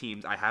have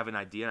teams. I have an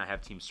idea, and I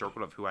have teams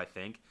circled of who I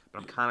think, but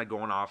I'm kind of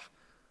going off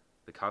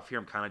the cuff here.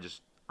 I'm kind of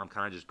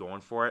just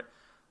going for it.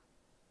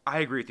 I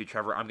agree with you,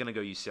 Trevor. I'm gonna go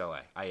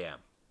UCLA. I am.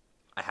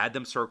 I had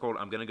them circled.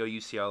 I'm gonna go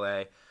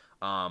UCLA.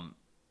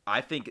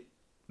 I think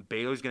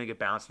Baylor's going to get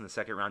bounced in the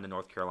second round to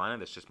North Carolina.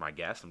 That's just my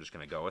guess. I'm just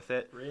going to go with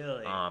it.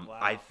 Really?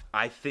 Wow.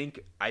 I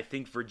think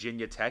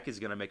Virginia Tech is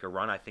going to make a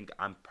run. I think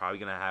I'm probably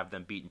going to have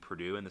them beating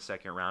Purdue in the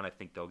second round. I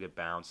think they'll get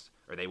bounced,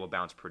 or they will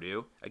bounce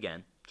Purdue.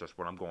 Again, just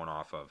what I'm going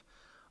off of.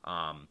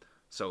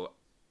 So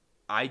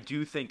I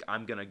do think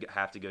I'm going to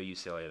have to go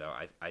UCLA, though.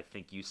 I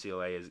think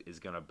UCLA is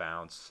going to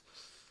bounce.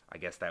 I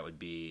guess that would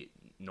be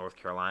North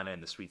Carolina in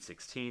the Sweet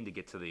 16 to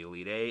get to the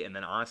Elite Eight. And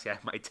then, honestly, I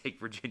might take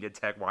Virginia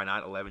Tech. Why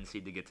not? 11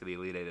 seed to get to the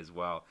Elite Eight as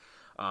well.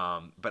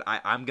 But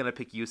I'm going to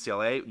pick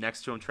UCLA.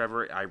 Next to him,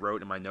 Trevor, I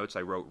wrote in my notes,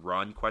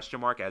 run, ?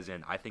 As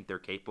in, I think they're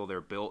capable.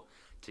 They're built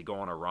to go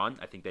on a run.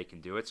 I think they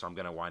can do it. So I'm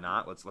going to, why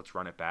not? Let's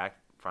run it back.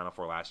 Final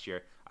Four last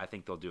year. I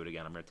think they'll do it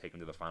again. I'm going to take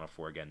them to the Final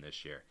Four again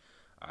this year.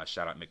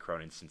 Shout out Mick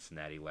Cronin,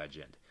 Cincinnati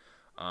legend.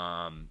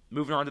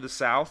 Moving on to the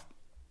South.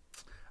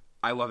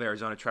 I love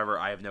Arizona, Trevor.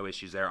 I have no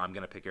issues there. I'm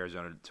going to pick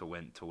Arizona to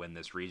win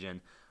this region.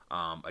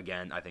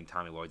 Again, I think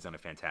Tommy Lloyd's done a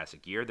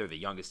fantastic year. They're the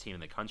youngest team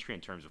in the country in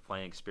terms of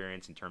playing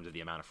experience, in terms of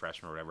the amount of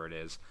freshmen or whatever it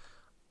is.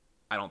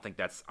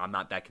 I'm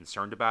not that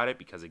concerned about it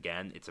because,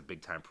 again, it's a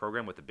big-time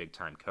program with a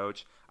big-time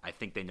coach. I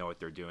think they know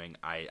what they're doing.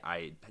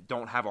 I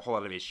don't have a whole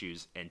lot of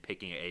issues in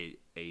picking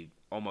a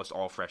almost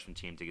all-freshman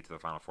team to get to the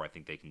Final Four. I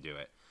think they can do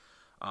it.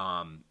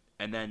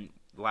 And then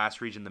the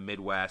last region, the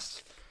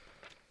Midwest.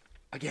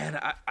 Again,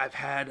 I've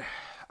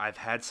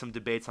had some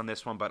debates on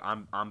this one, but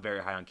I'm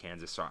very high on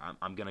Kansas, so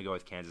I'm going to go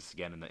with Kansas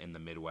again in the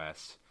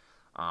Midwest,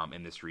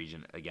 in this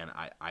region. Again,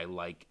 I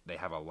like they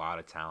have a lot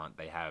of talent.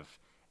 They have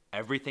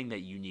everything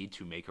that you need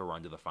to make a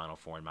run to the Final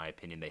Four, in my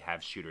opinion. They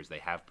have shooters. They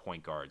have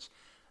point guards.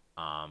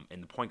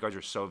 And the point guards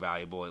are so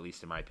valuable, at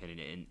least in my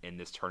opinion, in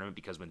this tournament,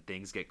 because when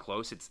things get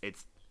close, it's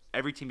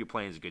every team you're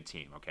playing is a good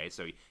team, okay?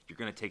 So you're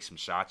going to take some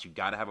shots. You've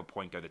got to have a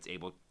point guard that's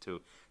able to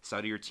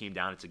settle your team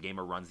down. It's a game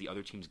of runs. The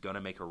other team's going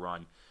to make a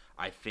run.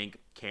 I think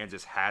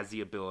Kansas has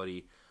the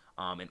ability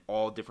in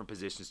all different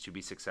positions to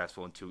be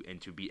successful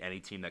and to beat any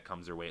team that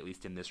comes their way, at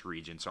least in this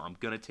region. So I'm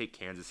going to take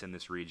Kansas in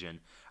this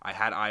region. I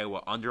had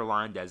Iowa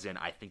underlined as in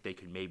I think they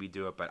could maybe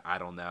do it, but I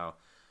don't know.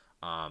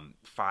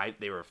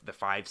 They were the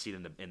 5 seed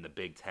in the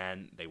Big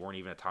Ten. They weren't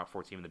even a top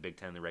 4 team in the Big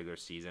Ten in the regular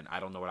season.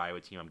 I don't know what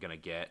Iowa team I'm going to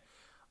get.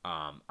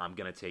 I'm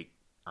gonna take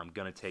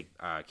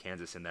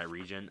Kansas in that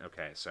region.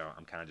 Okay, so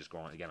I'm kind of just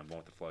going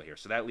with the flow here.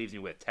 So that leaves me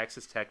with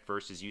Texas Tech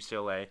versus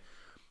UCLA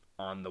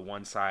on the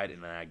one side,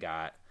 and then I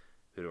got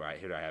who do I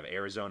have?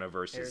 Arizona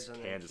versus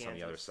Kansas on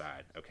the other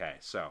side. Okay,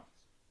 so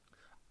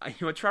you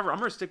know what, Trevor, I'm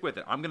gonna stick with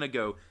it. I'm gonna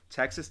go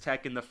Texas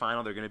Tech in the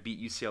final. They're gonna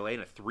beat UCLA in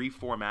a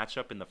 3-4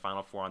 matchup in the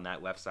Final Four on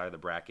that left side of the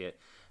bracket.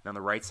 And on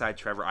the right side,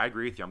 Trevor, I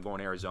agree with you. I'm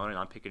going Arizona, and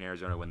I'm picking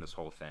Arizona to win this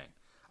whole thing.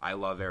 I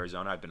love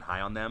Arizona. I've been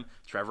high on them.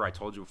 Trevor, I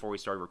told you before we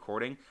started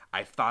recording,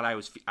 I thought I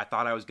was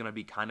going to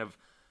be kind of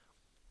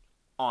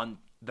in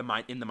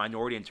the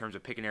minority in terms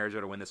of picking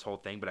Arizona to win this whole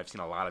thing, but I've seen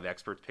a lot of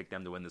experts pick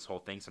them to win this whole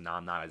thing, so now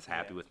I'm not as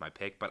happy with my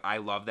pick. But I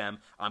love them.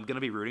 I'm going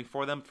to be rooting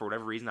for them for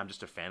whatever reason. I'm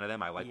just a fan of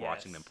them. I like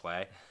watching them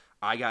play.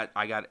 I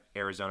got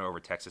Arizona over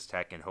Texas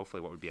Tech, and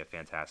hopefully what would be a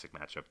fantastic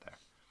matchup there.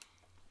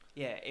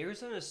 Yeah,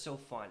 Arizona is so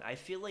fun. I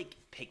feel like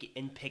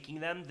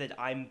picking them that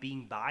I'm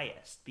being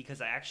biased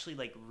because I actually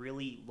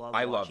really love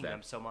watching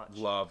them so much.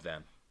 Love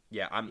them.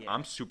 Yeah,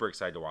 I'm super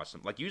excited to watch them.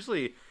 Like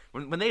usually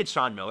when they had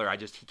Sean Miller,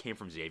 he came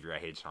from Xavier. I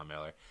hated Sean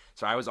Miller,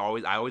 so I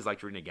always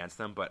liked rooting against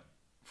them. But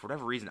for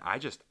whatever reason,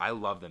 I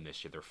love them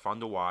this year. They're fun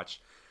to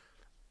watch.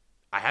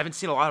 I haven't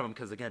seen a lot of them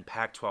because again,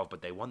 Pac-12,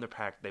 but they won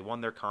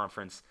their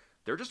conference.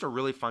 They're just a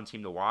really fun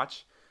team to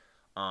watch.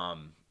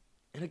 And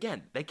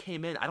again, they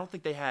came in. I don't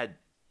think they had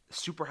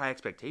super high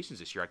expectations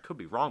this year. I could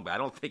be wrong, but I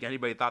don't think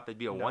anybody thought they'd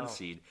be a 1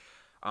 seed.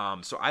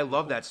 So I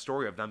love that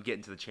story of them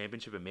getting to the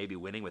championship and maybe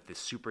winning with this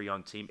super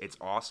young team. It's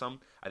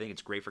awesome. I think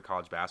it's great for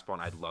college basketball,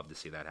 and I'd love to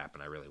see that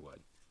happen. I really would.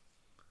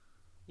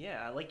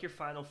 Yeah, I like your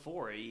Final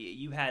Four.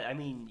 You had,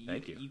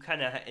 you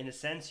kind of, in a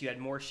sense, you had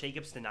more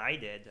shakeups than I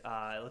did.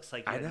 It looks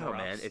like you kind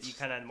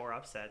of had more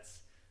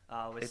upsets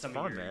with some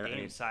of your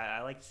games. So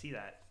I like to see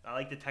that. I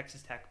like the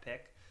Texas Tech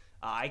pick.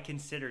 I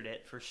considered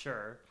it for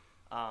sure.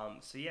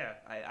 So yeah,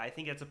 I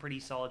think that's a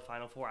pretty solid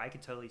Final Four. I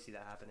could totally see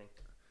that happening.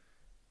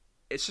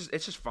 It's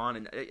just fun,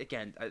 and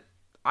again,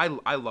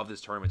 I love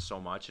this tournament so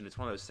much, and it's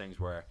one of those things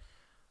where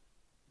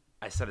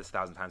I said this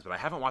 1,000 times, but I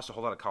haven't watched a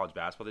whole lot of college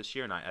basketball this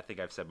year, and I think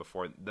I've said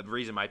before the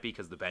reason might be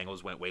because the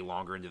Bengals went way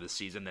longer into the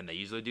season than they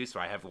usually do, so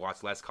I have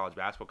watched less college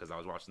basketball because I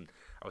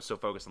was so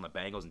focused on the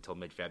Bengals until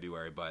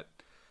mid-February. But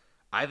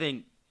I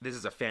think this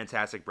is a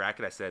fantastic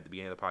bracket. I said at the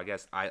beginning of the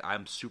podcast,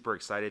 I'm super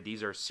excited.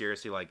 These are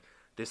seriously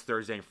this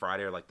Thursday and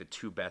Friday are the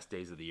 2 best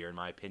days of the year in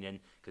my opinion,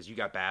 because you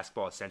got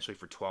basketball essentially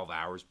for 12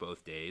 hours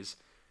both days,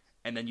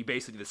 and then you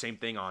basically do the same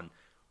thing on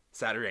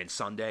Saturday and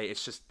Sunday.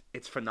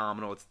 It's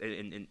phenomenal.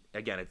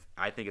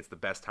 I think it's the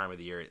best time of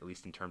the year, at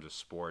least in terms of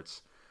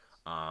sports.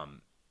 The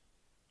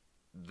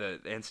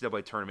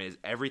NCAA tournament is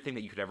everything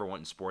that you could ever want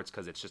in sports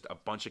because it's just a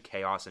bunch of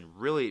chaos, and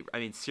really,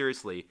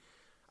 seriously,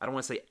 I don't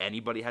want to say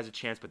anybody has a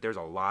chance, but there's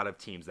a lot of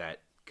teams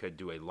that could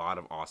do a lot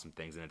of awesome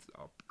things, and it's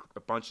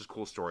a bunch of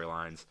cool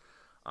storylines.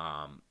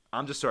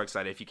 I'm just so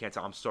excited. If you can't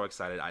tell, I'm so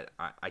excited.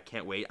 I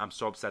can't wait. I'm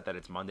so upset that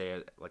it's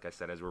Monday. Like I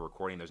said, as we're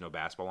recording, there's no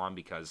basketball on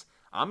because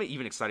I'm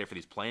even excited for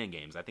these playing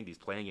games. I think these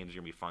playing games are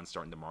going to be fun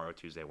starting tomorrow,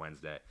 Tuesday,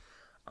 Wednesday.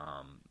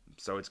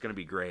 So it's going to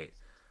be great.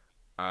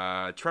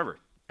 Trevor,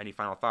 any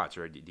final thoughts,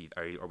 or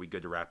are we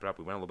good to wrap it up?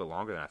 We went a little bit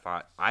longer than I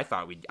thought. I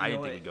didn't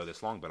think we'd go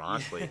this long, but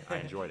honestly, I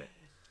enjoyed it.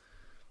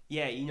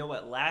 Yeah, you know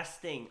what?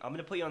 Last thing, I'm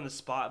gonna put you on the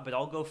spot, but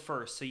I'll go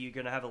first, so you're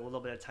gonna have a little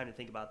bit of time to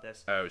think about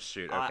this. Oh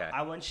shoot! Okay.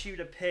 I want you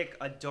to pick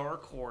a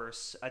dark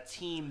horse, a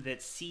team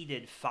that's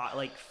seeded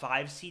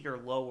five seed or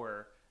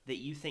lower that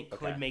you think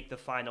could make the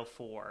Final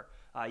Four.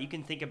 You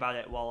can think about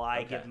it while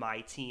I give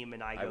my team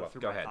and I go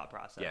through my thought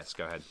process. Yes,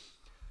 go ahead.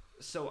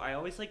 So I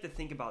always like to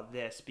think about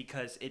this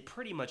because it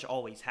pretty much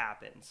always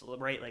happens,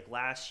 right? Like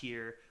last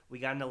year, we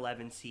got an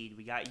 11 seed.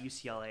 We got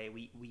UCLA.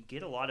 We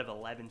get a lot of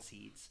 11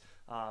 seeds.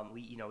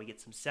 We get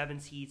some 7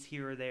 seeds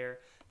here or there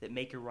that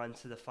make a run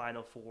to the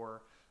Final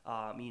Four.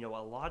 A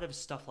lot of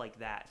stuff like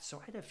that. So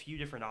I had a few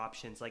different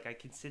options. Like I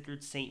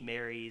considered St.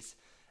 Mary's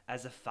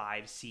as a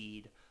 5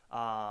 seed.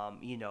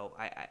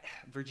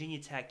 Virginia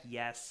Tech,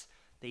 yes,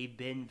 they've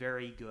been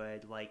very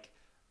good. Like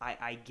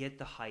I get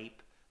the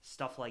hype,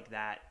 stuff like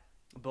that.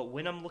 But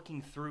when I'm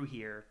looking through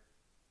here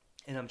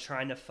and I'm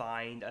trying to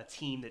find a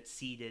team that's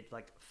seeded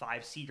like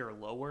 5 seed or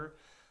lower,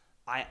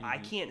 I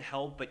can't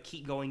help but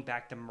keep going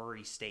back to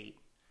Murray State.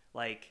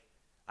 Like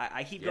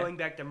I keep going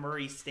back to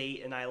Murray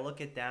State and I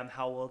look at them,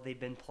 how well they've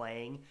been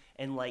playing,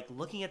 and like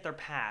looking at their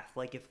path.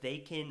 Like if they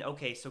can,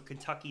 so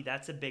Kentucky,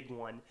 that's a big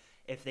one.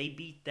 If they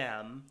beat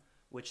them,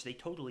 which they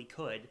totally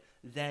could,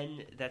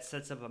 then that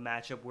sets up a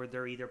matchup where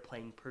they're either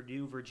playing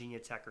Purdue, Virginia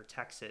Tech, or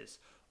Texas.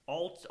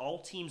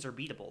 All teams are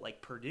beatable.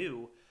 Like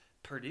Purdue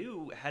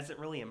hasn't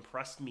really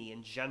impressed me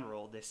in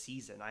general this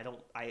season.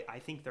 I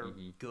think they're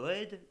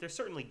good. They're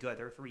certainly good.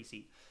 They're a 3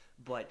 seed,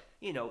 but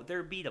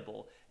they're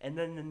beatable. And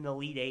then in the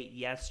Elite 8,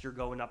 yes, you're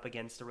going up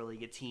against a really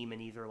good team in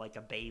either like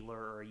a Baylor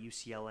or a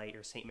UCLA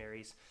or St.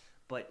 Mary's,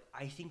 but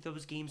I think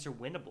those games are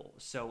winnable.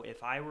 So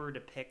if I were to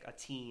pick a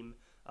team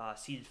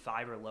seeded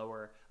 5 or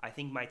lower, I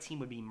think my team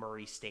would be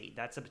Murray State.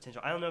 That's a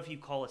potential. I don't know if you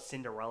call a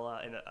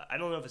Cinderella, and I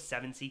don't know if a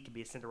 7 seed could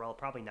be a Cinderella.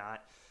 Probably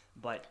not.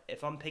 But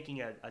if I'm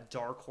picking a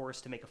dark horse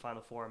to make a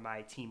Final Four,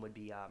 my team would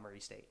be Murray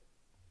State.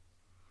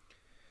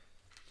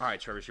 All right,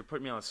 Travis, you're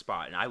putting me on the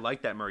spot, and I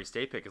like that Murray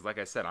State pick because, like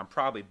I said, I'm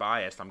probably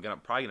biased. I'm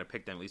probably gonna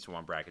pick them at least in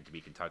one bracket to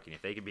beat Kentucky. And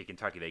if they can beat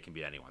Kentucky, they can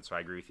beat anyone. So I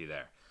agree with you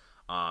there.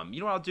 You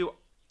know what I'll do?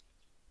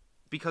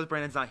 Because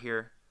Brandon's not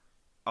here,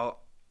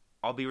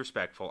 I'll be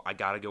respectful. I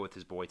gotta go with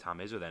his boy Tom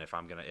Izzo then. If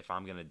I'm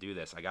gonna do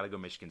this, I gotta go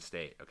Michigan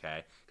State.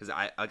 Okay, because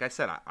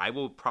I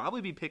will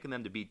probably be picking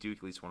them to beat Duke,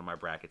 at least one of my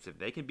brackets. If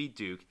they can beat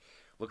Duke,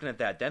 looking at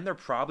that, then they're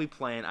probably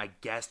playing, I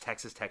guess,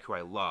 Texas Tech, who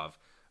I love.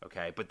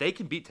 Okay, but they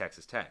can beat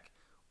Texas Tech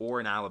or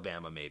in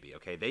Alabama maybe.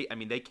 Okay,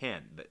 they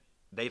can.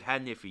 They've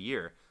had an iffy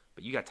year,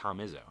 but you got Tom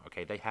Izzo.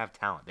 Okay, they have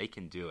talent. They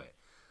can do it.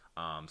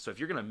 So if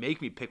you're gonna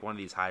make me pick one of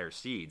these higher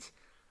seeds,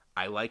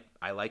 I like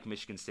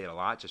Michigan State a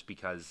lot just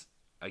because.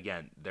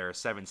 Again, they're a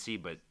 7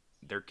 seed, but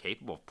they're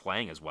capable of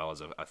playing as well as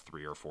a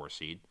 3 or 4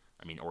 seed.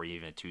 I mean, or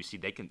even a 2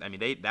 seed. They can. I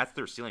mean, that's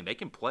their ceiling. They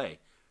can play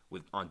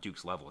on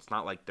Duke's level. It's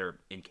not like they're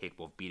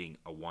incapable of beating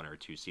a 1 or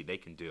 2 seed. They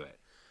can do it.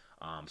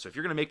 So if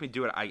you're gonna make me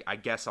do it, I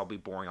guess I'll be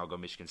boring. I'll go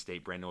Michigan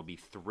State. Brandon will be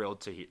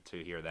thrilled to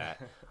hear that,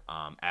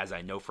 as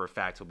I know for a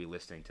fact he'll be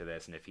listening to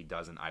this. And if he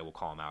doesn't, I will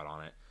call him out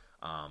on it.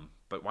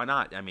 But why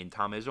not? I mean,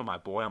 Tom Izzo, my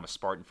boy. I'm a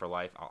Spartan for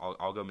life.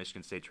 I'll go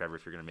Michigan State, Trevor.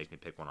 If you're gonna make me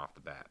pick one off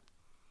the bat.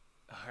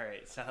 All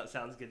right,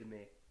 sounds good to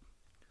me.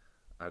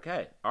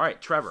 Okay. All right,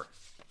 Trevor.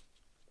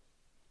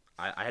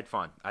 I had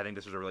fun. I think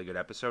this was a really good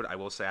episode. I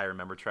will say I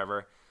remember,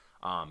 Trevor,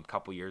 a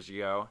couple years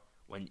ago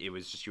when it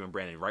was just you and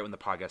Brandon, right when the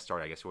podcast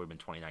started. I guess it would have been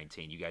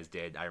 2019. You guys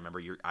did. I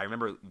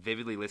remember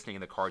vividly listening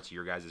in the car to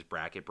your guys'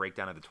 bracket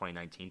breakdown of the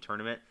 2019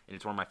 tournament, and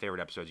it's one of my favorite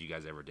episodes you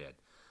guys ever did.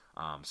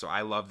 So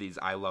I love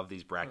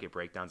these bracket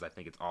breakdowns. I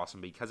think it's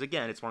awesome because,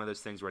 again, it's one of those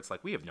things where it's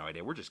like we have no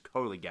idea. We're just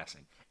totally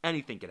guessing.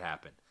 Anything could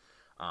happen.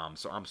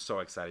 So I'm so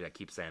excited. I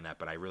keep saying that,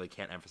 but I really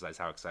can't emphasize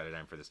how excited I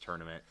am for this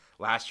tournament.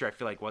 Last year, I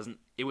feel like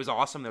it was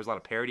awesome. There was a lot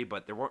of parity,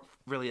 but there weren't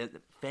really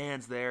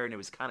fans there, and it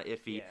was kind of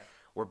iffy. Yeah.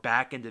 We're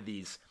back into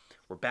these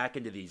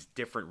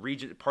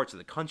different parts of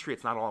the country.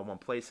 It's not all in one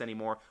place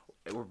anymore.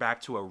 We're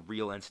back to a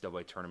real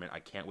NCAA tournament. I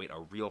can't wait.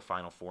 A real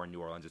Final Four in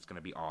New Orleans. It's going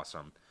to be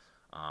awesome.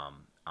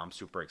 I'm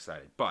super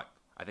excited. But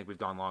I think we've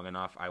gone long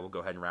enough. I will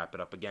go ahead and wrap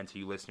it up. Again, to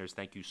you listeners,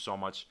 thank you so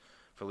much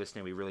for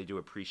listening. We really do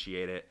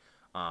appreciate it.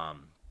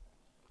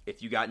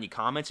 If you got any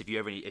comments, if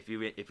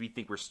you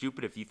think we're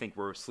stupid, if you think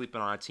we're sleeping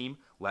on a team,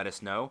 let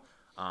us know.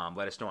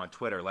 Let us know on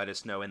Twitter. Let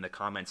us know in the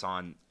comments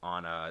on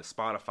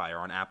Spotify or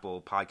on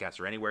Apple Podcasts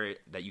or anywhere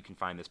that you can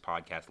find this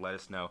podcast. Let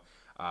us know.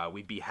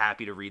 We'd be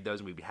happy to read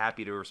those, and we'd be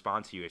happy to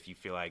respond to you if you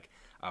feel like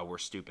we're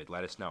stupid.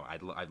 Let us know.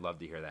 I'd love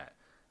to hear that.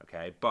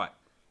 Okay, but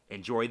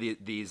enjoy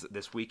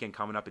this weekend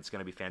coming up. It's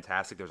going to be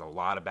fantastic. There's a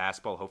lot of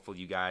basketball. Hopefully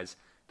you guys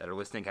that are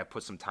listening have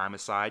put some time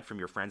aside from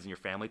your friends and your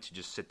family to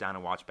just sit down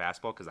and watch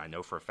basketball, because I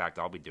know for a fact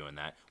I'll be doing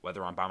that.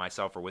 Whether I'm by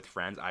myself or with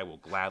friends, I will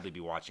gladly be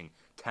watching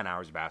 10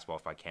 hours of basketball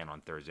if I can on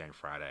Thursday and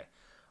Friday.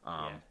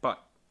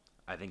 But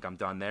I think I'm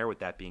done there. With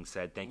that being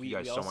said, thank you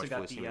guys so much for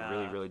listening. We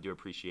really, really do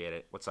appreciate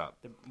it. What's up?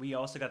 We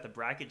also got the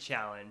bracket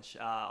challenge.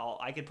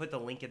 I could put the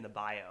link in the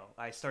bio.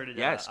 I started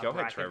go a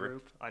bracket ahead,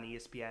 group on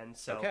ESPN,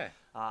 so okay.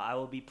 I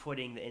will be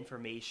putting the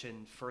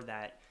information for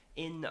that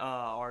in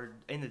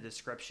the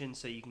description,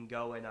 so you can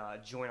go and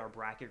join our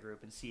bracket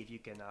group and see if you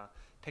can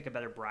pick a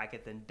better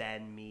bracket than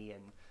Ben, me,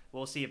 and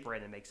we'll see if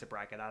Brandon makes a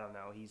bracket. I don't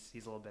know. He's a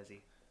little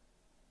busy.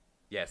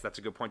 Yes, that's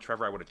a good point,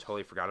 Trevor. I would have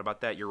totally forgot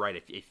about that. You're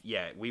right.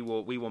 We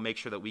will make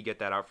sure that we get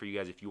that out for you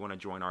guys. If you want to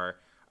join our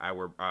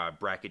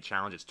bracket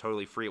challenge, it's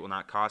totally free. It will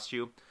not cost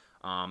you.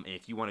 And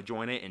if you want to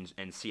join it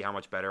and see how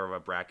much better of a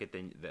bracket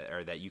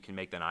that you can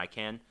make than I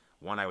can,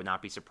 one, I would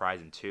not be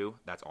surprised, and two,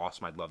 that's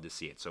awesome. I'd love to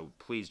see it. So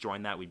please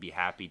join that. We'd be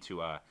happy to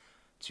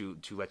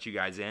let you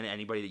guys in.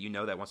 Anybody that you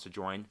know that wants to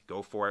join,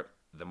 go for it.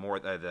 The more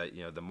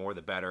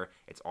the better.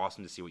 It's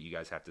awesome to see what you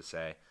guys have to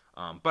say.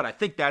 But I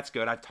think that's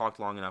good. I've talked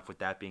long enough. With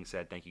that being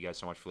said, thank you guys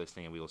so much for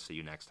listening, and we will see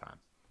you next time.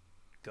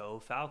 Go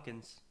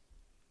Falcons.